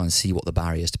try and see what the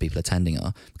barriers to people attending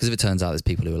are. Because if it turns out there's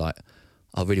people who are like,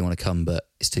 I really want to come, but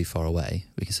it's too far away,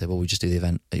 we can say, well, we just do the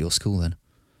event at your school then.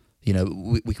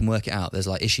 We can work it out. There's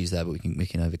like issues there, but we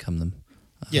can overcome them.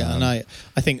 Yeah, and I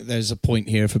think there's a point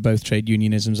here for both trade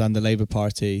unionisms and the Labour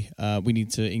Party. We need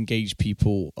to engage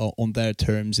people on their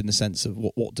terms in the sense of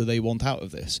what do they want out of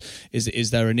this?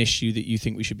 Is there an issue that you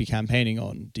think we should be campaigning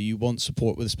on? Do you want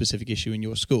support with a specific issue in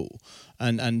your school?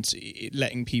 And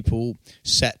letting people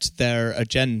set their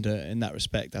agenda in that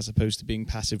respect, as opposed to being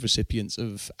passive recipients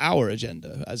of our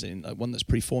agenda, as in one that's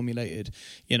pre-formulated.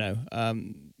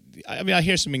 I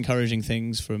hear some encouraging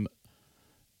things from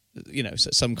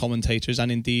some commentators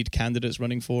and indeed candidates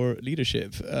running for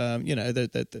leadership.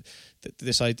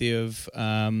 This idea of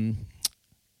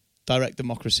direct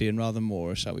democracy and rather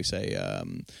more, shall we say,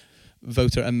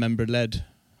 voter and member led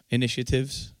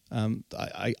initiatives.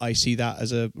 I see that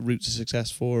as a route to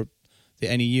success for the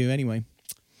NEU anyway.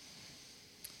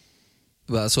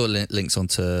 Well, that sort of links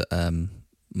onto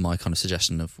my kind of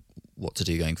suggestion of what to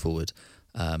do going forward.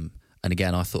 And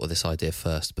again, I thought of this idea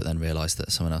first, but then realised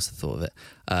that someone else had thought of it.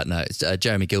 It's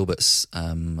Jeremy Gilbert's,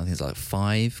 I think it's like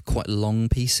 5 quite long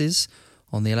pieces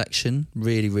on the election.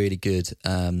 Really, really good.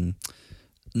 No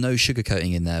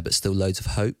sugarcoating in there, but still loads of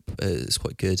hope. It's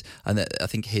quite good. And I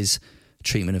think his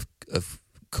treatment of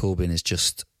Corbyn is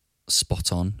just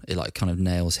spot on. It like kind of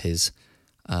nails his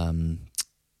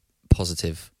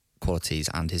positive qualities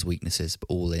and his weaknesses, but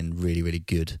all in really, really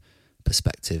good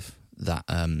perspective. That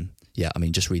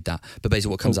just read that. But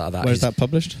basically, what comes out of that? Where's that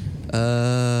published?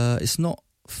 It's not.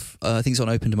 I think it's on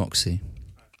Open Democracy.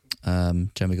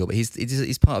 Jeremy Gilbert.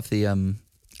 He's part of the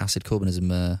Acid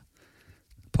Corbynism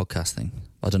podcast thing.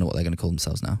 I don't know what they're going to call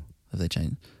themselves now. Have they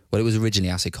changed? Well, it was originally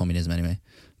acid communism anyway.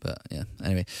 But yeah,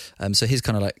 anyway. So his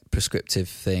kind of like prescriptive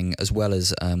thing, as well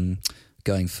as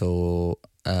going for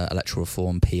electoral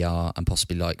reform, PR, and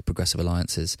possibly like progressive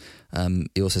alliances.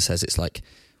 He also says it's like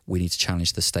we need to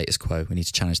challenge the status quo. We need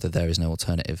to challenge that there is no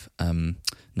alternative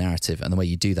narrative. And the way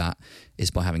you do that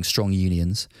is by having strong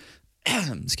unions.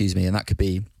 Excuse me. And that could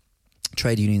be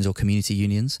trade unions or community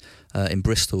unions. In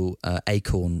Bristol,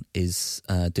 Acorn is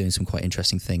doing some quite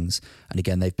interesting things. And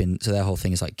again, so their whole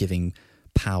thing is like giving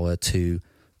power to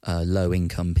low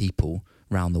income people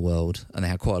around the world, and they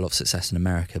had quite a lot of success in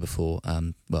America before.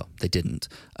 Well, they didn't.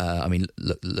 I mean,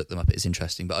 look them up. It's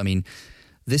interesting. But I mean,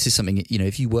 this is something, you know,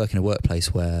 if you work in a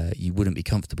workplace where you wouldn't be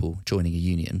comfortable joining a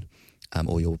union,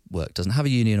 or your work doesn't have a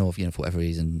union, or, you know, for whatever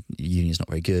reason, the union's not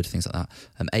very good, things like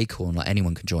that. Acorn, like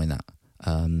anyone can join that.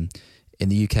 In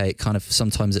the UK, it kind of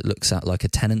sometimes it looks at like a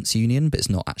tenants union, but it's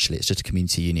not actually. It's just a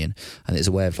community union, and it's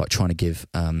a way of like trying to give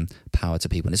power to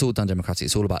people. And it's all done democratically.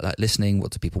 It's all about like listening,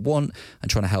 what do people want, and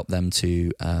trying to help them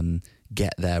to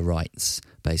get their rights,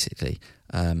 basically.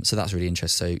 So that's really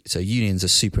interesting. So unions are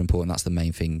super important. That's the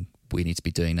main thing we need to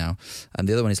be doing now. And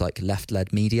the other one is like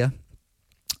left-led media.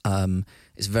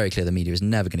 It's very clear the media is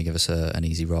never going to give us an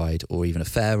easy ride or even a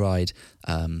fair ride.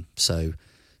 So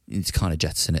you need to kind of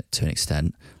jettison it to an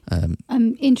extent.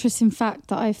 Interesting fact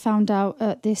that I found out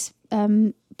at this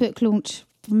book launch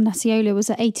from Nasciola was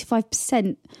that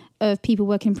 85% of people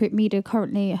working in print media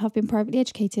currently have been privately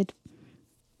educated.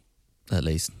 At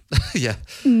least. Yeah.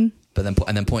 But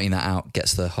then pointing that out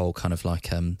gets the whole kind of like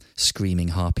screaming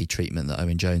harpy treatment that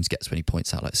Owen Jones gets when he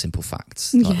points out like simple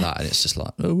facts like that, and it's just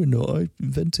like, oh, we're not. I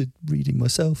invented reading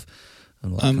myself.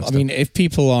 I mean, if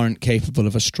people aren't capable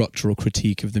of a structural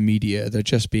critique of the media, they're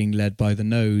just being led by the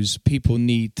nose. People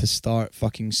need to start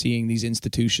fucking seeing these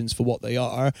institutions for what they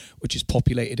are, which is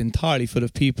populated entirely full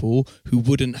of people who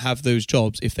wouldn't have those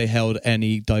jobs if they held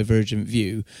any divergent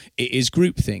view. It is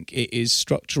groupthink. It is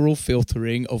structural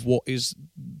filtering of what is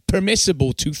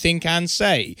permissible to think and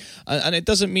say. And it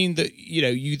doesn't mean that, you know,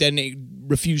 you then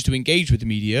refuse to engage with the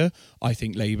media. I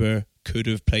think Labour could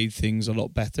have played things a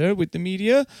lot better with the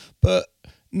media, but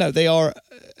no, they are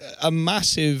a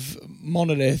massive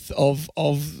monolith of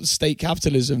state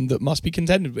capitalism that must be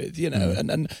contended with, you know,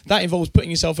 and that involves putting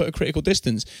yourself at a critical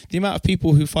distance. The amount of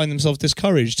people who find themselves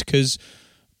discouraged because,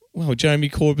 well, Jeremy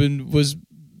Corbyn was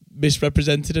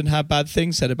misrepresented and had bad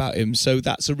things said about him, so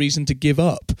that's a reason to give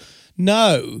up.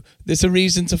 No, there's a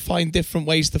reason to find different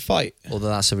ways to fight. Although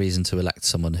that's a reason to elect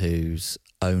someone whose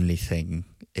only thing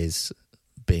is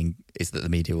that the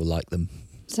media will like them.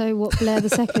 So what, Blair the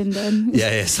second then?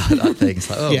 Yeah, it's like that thing. It's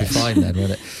like, oh, it'll be fine then,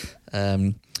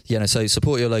 won't it? So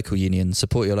support your local union,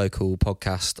 support your local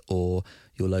podcast or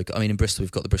your local. I mean, in Bristol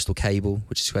we've got the Bristol Cable,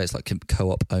 which is great. It's like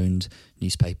co-op owned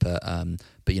newspaper.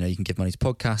 But you know, you can give money to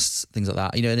podcasts, things like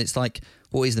that. You know, and it's like,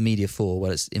 what is the media for?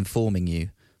 Well, it's informing you.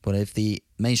 But if the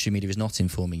mainstream media is not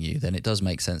informing you, then it does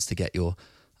make sense to get your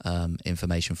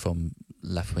information from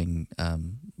left-wing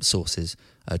sources.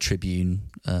 Tribune,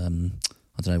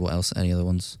 I don't know what else, any other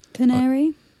ones?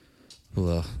 Canary?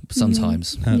 Well,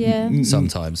 sometimes. Yeah.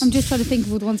 Sometimes. I'm just trying to think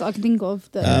of all the ones that I can think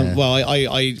of. That well,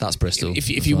 I that's Bristol.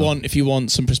 If you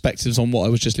want some perspectives on what I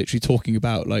was just literally talking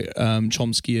about, like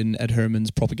Chomsky and Ed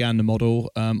Herman's propaganda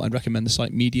model, I'd recommend the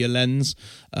site Media Lens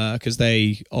because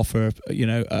they offer, you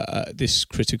know, this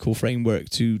critical framework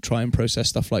to try and process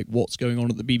stuff like what's going on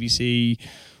at the BBC,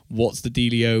 what's the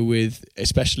dealio with,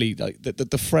 especially like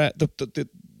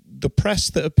the press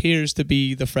that appears to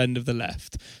be the friend of the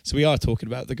left. So we are talking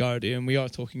about The Guardian. We are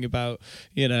talking about,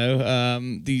 you know,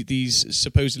 these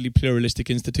supposedly pluralistic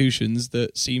institutions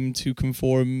that seem to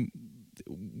conform,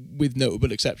 with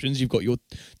notable exceptions. You've got your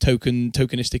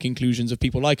tokenistic inclusions of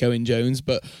people like Owen Jones,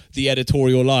 but the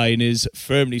editorial line is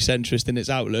firmly centrist in its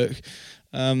outlook.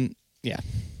 And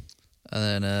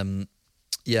then,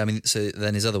 I mean, so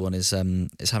then his other one is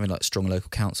having like strong local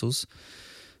councils,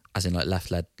 as in like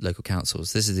left-led local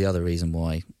councils. This is the other reason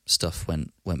why stuff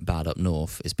went bad up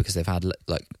north, is because they've had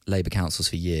like Labour councils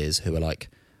for years who are like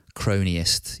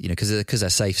cronyist, you know, because they're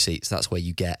safe seats. That's where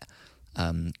you get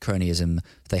cronyism.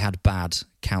 They had bad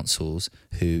councils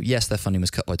who, yes, their funding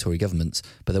was cut by Tory governments,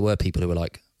 but there were people who were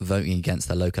like voting against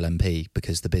their local MP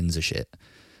because the bins are shit.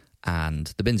 And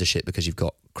the bins are shit because you've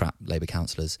got crap Labour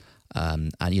councillors.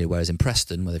 And, you know, whereas in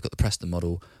Preston, where they've got the Preston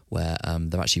model, where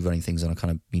they're actually running things on a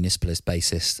kind of municipalist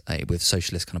basis with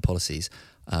socialist kind of policies,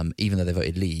 even though they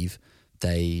voted Leave,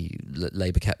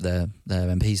 Labour kept their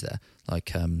MPs there.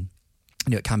 Like, you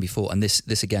know, it can be fought. And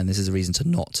this again, this is a reason to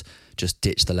not just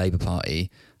ditch the Labour Party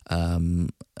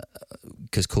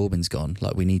because Corbyn's gone.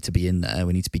 Like, we need to be in there.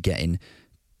 We need to be getting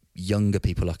younger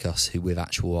people like us who with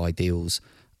actual ideals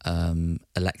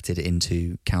elected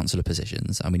into councillor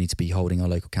positions, and we need to be holding our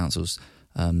local councils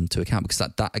to account, because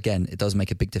that again, it does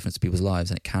make a big difference to people's lives,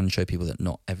 and it can show people that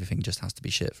not everything just has to be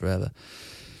shit forever.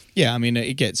 Yeah, I mean,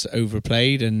 it gets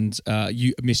overplayed and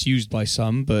misused by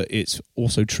some, but it's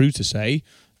also true to say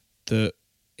that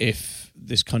if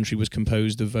this country was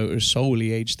composed of voters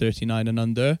solely aged 39 and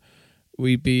under,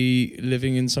 we'd be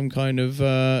living in some kind of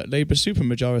Labour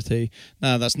supermajority.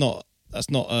 Now, that's not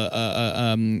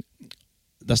an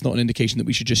indication that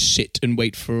we should just sit and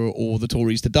wait for all the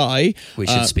Tories to die. We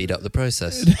should speed up the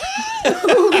process.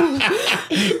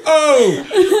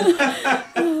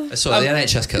 Sorry, the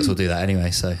NHS cuts will do that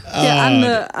anyway. So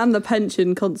and the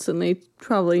pension constantly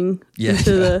travelling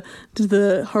to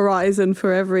the horizon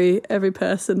for every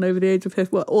person over the age of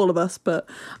 50. Well, all of us, but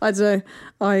I don't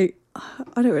know.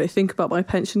 I don't really think about my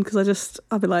pension because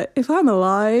I'll be like, if I'm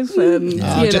alive and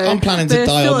I'm planning to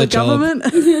die on the job.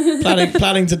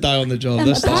 planning to die on the job.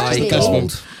 That's buy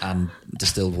gold and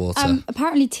distilled water.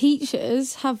 Apparently,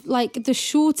 teachers have like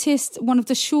one of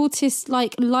the shortest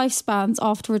like lifespans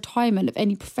after retirement of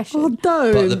any profession. Oh,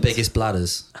 don't. But the biggest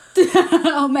bladders.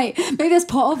 Oh, mate, maybe that's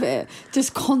part of it.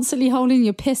 Just constantly holding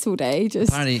your piss all day.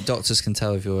 Apparently, doctors can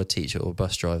tell if you're a teacher or a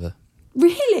bus driver.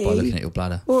 Really? By looking at your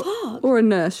bladder. Or a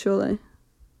nurse, surely.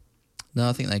 No,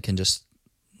 I think they can just,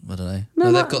 I don't know.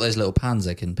 No, they've got those little pans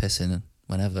they can piss in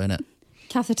whenever, innit?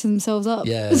 Catheter themselves up.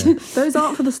 Yeah. Those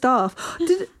aren't for the staff.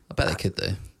 I bet they could,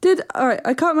 though. All right,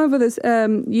 I can't remember this,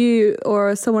 you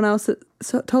or someone else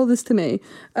that told this to me,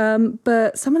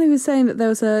 but somebody was saying that there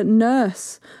was a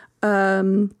nurse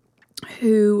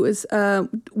who was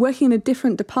working in a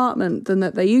different department than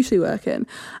that they usually work in,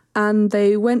 and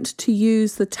they went to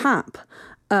use the tap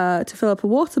to fill up a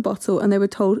water bottle, and they were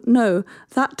told, no,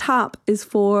 that tap is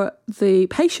for the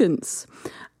patients.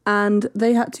 And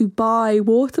they had to buy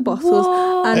water bottles.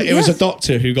 And it was a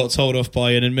doctor who got told off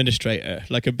by an administrator,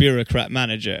 like a bureaucrat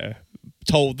manager,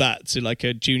 told that to like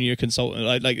a junior consultant,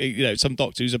 like some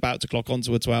doctor who's about to clock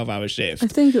onto a 12-hour shift. I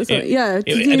think it was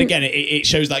and again, it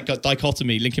shows that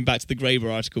dichotomy, linking back to the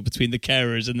Graver article between the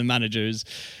carers and the managers.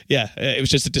 Yeah, it was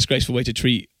just a disgraceful way to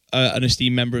treat an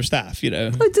esteemed member of staff, It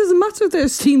doesn't matter if they're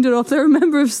esteemed or not, they're a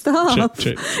member of staff.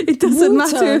 True. It doesn't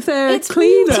matter if they're a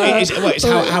cleaner. It's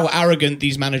how arrogant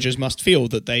these managers must feel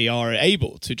that they are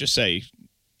able to just say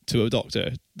to a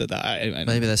doctor that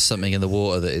maybe there's something in the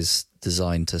water that is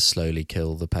designed to slowly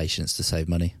kill the patients to save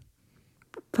money.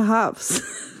 Perhaps.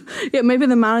 Yeah, maybe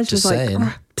the manager's just like, saying.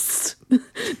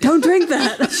 Psst, don't drink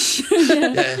that.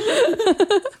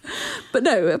 But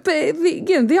no,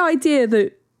 the idea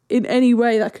that in any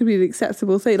way that could be an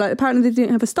acceptable thing. Like, apparently they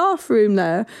didn't have a staff room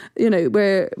there,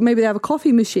 where maybe they have a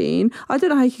coffee machine. I don't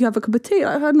know how you can have a cup of tea.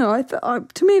 I don't know.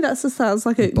 To me, that just sounds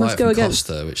like it must go against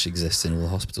Costa, which exists in all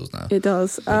hospitals now. It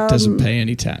does. It doesn't pay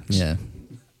any tax. Yeah.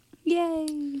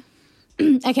 Yay.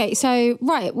 Okay, so,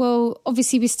 right, well,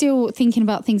 obviously we're still thinking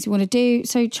about things we want to do.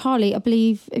 So, Charlie, I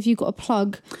believe, have you got a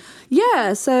plug?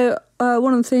 Yeah, so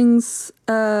one of the things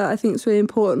I think is really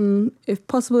important, if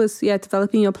possible, is,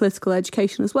 developing your political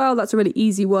education as well. That's a really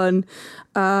easy one.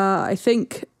 I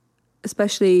think,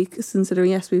 especially considering,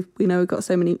 yes, we know we've got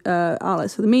so many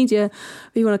outlets for the media.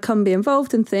 If you want to come be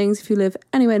involved in things, if you live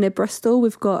anywhere near Bristol,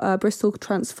 we've got Bristol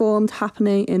Transformed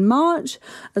happening in March,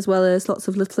 as well as lots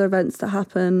of little events that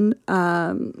happen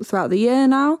throughout the year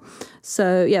now.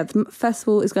 So, the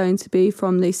festival is going to be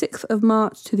from the 6th of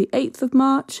March to the 8th of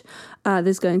March.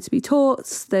 There's going to be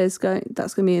talks. That's going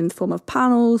to be in the form of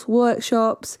panels,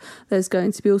 workshops. There's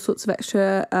going to be all sorts of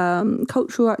extra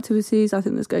cultural activities. I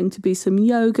think there's going to be some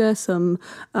yoga, some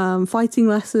fighting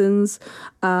lessons.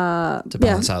 To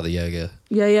balance out the yoga.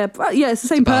 Yeah, it's the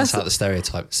same person. Balance out the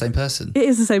stereotype. Same person. It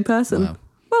is the same person. Wow.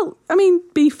 Well, I mean,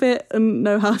 be fit and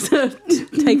know how to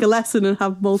take a lesson and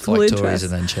have multiple Fight interests. Tories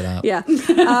and then chill out. Yeah.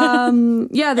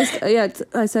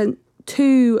 I sent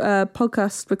 2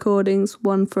 podcast recordings,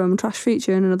 one from Trash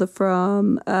Feature and another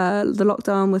from the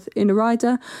lockdown with Inner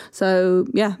Rider. So,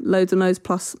 loads and loads,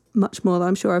 plus much more that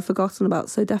I'm sure I've forgotten about.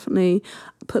 So definitely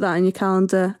put that in your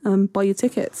calendar and buy your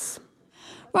tickets.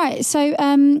 Right, so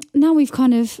now we've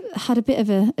kind of had a bit of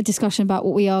a discussion about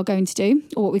what we are going to do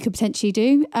or what we could potentially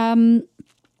do.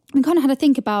 We kind of had to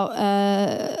think about,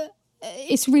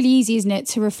 it's really easy, isn't it,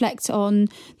 to reflect on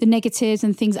the negatives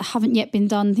and things that haven't yet been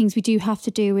done, things we do have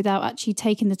to do without actually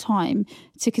taking the time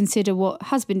to consider what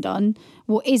has been done,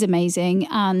 what is amazing,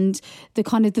 and the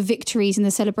kind of the victories and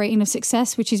the celebrating of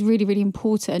success, which is really, really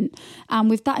important. And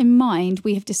with that in mind,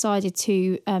 we have decided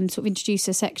to sort of introduce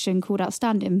a section called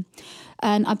Outstanding.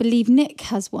 And I believe Nick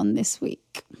has one this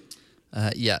week.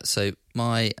 So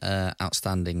my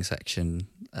outstanding section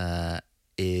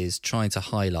is is trying to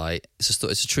highlight. It's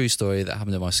a true story that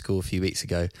happened at my school a few weeks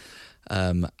ago,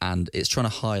 and it's trying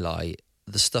to highlight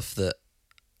the stuff that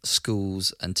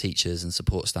schools and teachers and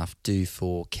support staff do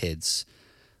for kids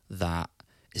that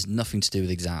is nothing to do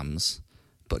with exams,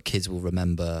 but kids will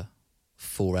remember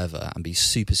forever and be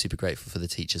super, super grateful for the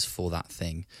teachers for that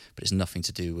thing. But it's nothing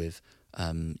to do with,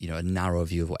 a narrow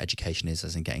view of what education is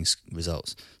as in getting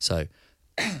results. So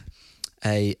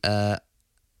a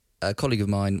colleague of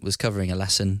mine was covering a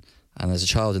lesson, and there's a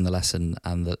child in the lesson,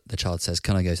 and the child says,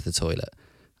 "Can I go to the toilet?"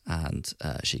 And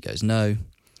she goes, "No.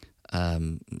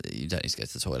 You don't need to go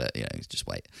to the toilet, just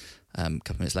wait." A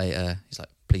couple of minutes later, he's like,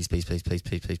 please,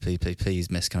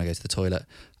 miss, can I go to the toilet?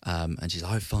 And she's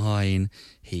like, "Oh, fine."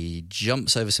 He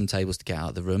jumps over some tables to get out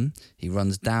of the room. He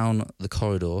runs down the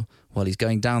corridor. While he's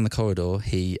going down the corridor,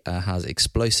 he has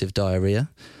explosive diarrhea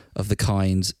of the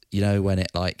kind, when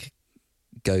it like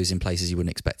goes in places you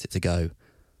wouldn't expect it to go.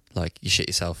 Like you shit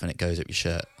yourself and it goes up your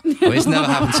shirt. I mean, it's never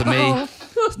happened to me.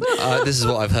 This is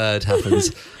what I've heard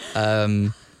happens.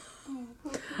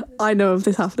 I know of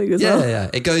this happening as well. Yeah.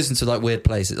 It goes into like weird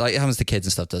places. Like it happens to kids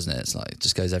and stuff, doesn't it? It's like it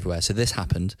just goes everywhere. So this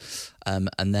happened. And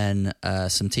then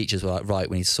some teachers were like, right,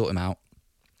 we need to sort him out.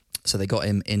 So they got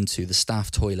him into the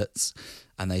staff toilets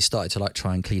and they started to like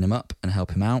try and clean him up and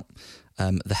help him out.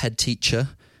 The head teacher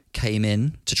came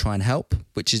in to try and help,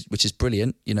 which is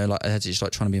brilliant. Like a head teacher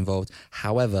like trying to be involved.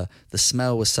 However, the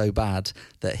smell was so bad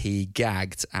that he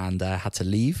gagged and had to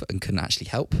leave and couldn't actually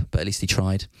help, but at least he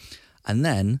tried. And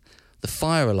then the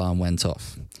fire alarm went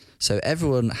off. So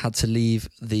everyone had to leave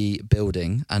the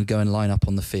building and go and line up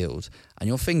on the field. And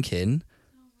you're thinking,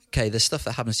 okay, there's stuff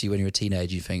that happens to you when you're a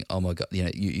teenager. You think, oh my God,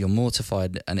 you're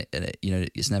mortified and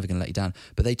it's never going to let you down.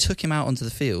 But they took him out onto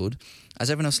the field as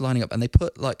everyone else was lining up and they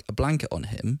put like a blanket on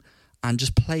him and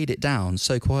just played it down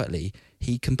so quietly.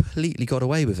 He completely got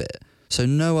away with it. So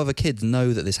no other kids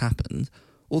know that this happened.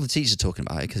 All the teachers are talking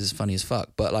about it because it's funny as fuck.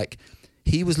 But like,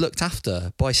 he was looked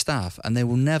after by staff and they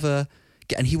will never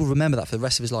get, and he will remember that for the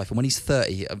rest of his life. And when he's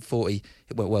 30 and 40,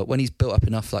 well, when he's built up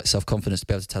enough like self-confidence to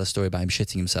be able to tell a story about him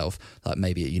shitting himself, like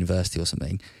maybe at university or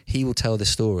something, he will tell this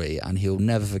story and he'll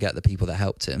never forget the people that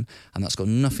helped him. And that's got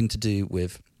nothing to do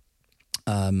with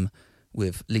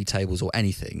league tables or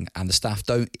anything. And the staff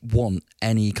don't want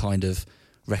any kind of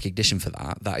recognition for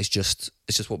that. It's just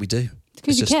what we do.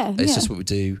 It's just what we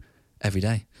do every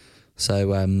day.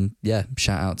 So,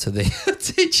 shout out to the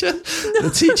teacher. The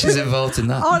teachers involved in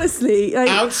that. Honestly.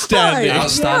 Outstanding.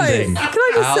 Outstanding.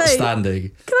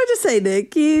 Can I just say,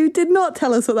 Nick, you did not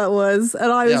tell us what that was.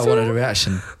 And I wanted a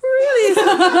reaction. Really?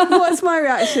 What's my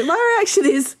reaction? My reaction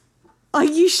is, are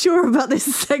you sure about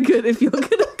this segment if you're going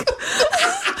to...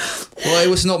 Well, it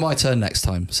was not my turn next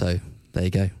time. So, there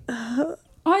you go.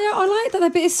 I like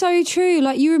that, but it's so true.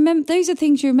 Like, you remember, those are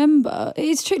things you remember.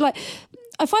 It's true. Like,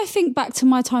 if I think back to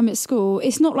my time at school,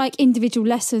 it's not like individual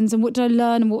lessons and what did I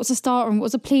learn and what was the starter and what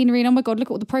was a plenary and oh my God, look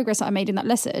at all the progress that I made in that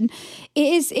lesson.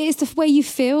 It is the way you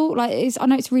feel. Like, I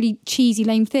know it's a really cheesy,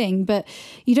 lame thing, but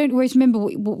you don't always remember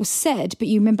what was said, but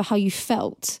you remember how you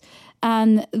felt.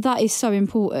 And that is so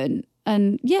important.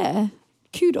 And yeah,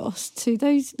 kudos to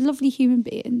those lovely human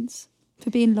beings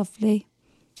for being lovely.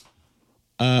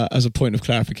 As a point of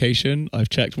clarification, I've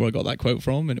checked where I got that quote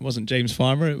from, and it wasn't James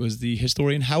Farmer, it was the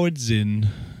historian Howard Zinn.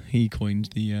 He coined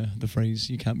the phrase,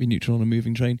 "You can't be neutral on a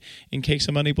moving train," in case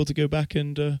I'm unable to go back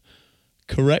and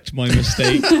correct my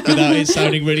mistake without it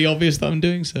sounding really obvious that I'm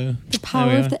doing so. The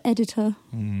power of the editor.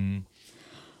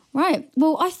 Right.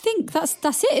 Well, I think that's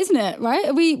it, isn't it?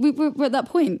 Right? We're at that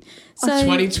point. So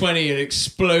 2020, an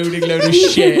exploding load of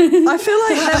shit. I feel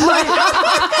like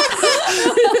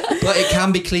but it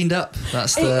can be cleaned up.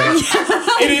 That's the.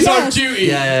 It is our duty.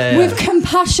 Yeah. With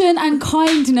compassion and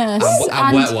kindness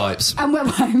and wet wipes. And wet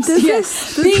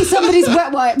wipes. Be somebody's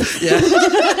wet wipe. Yeah.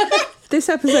 This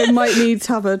episode might need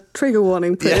to have a trigger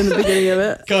warning put in the beginning of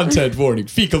it. Content warning: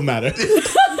 fecal matter.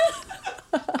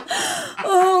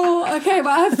 Oh, okay, but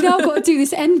I've now got to do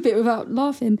this end bit without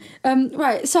laughing.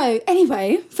 Right, so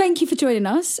anyway, thank you for joining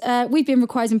us. We've been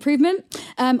Requires Improvement.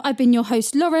 I've been your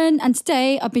host, Lauren, and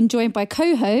today I've been joined by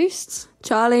co-hosts...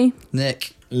 Charlie.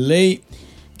 Nick. Lee.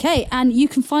 Okay, and you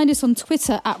can find us on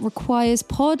Twitter at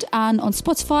RequiresPod and on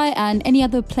Spotify and any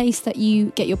other place that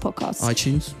you get your podcasts.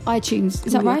 iTunes.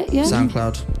 Is that right? Yeah.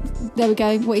 SoundCloud. There we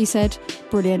go. What you said.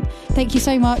 Brilliant. Thank you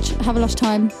so much. Have a lush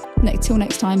time. Till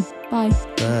next time. Bye.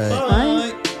 Bye.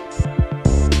 Bye.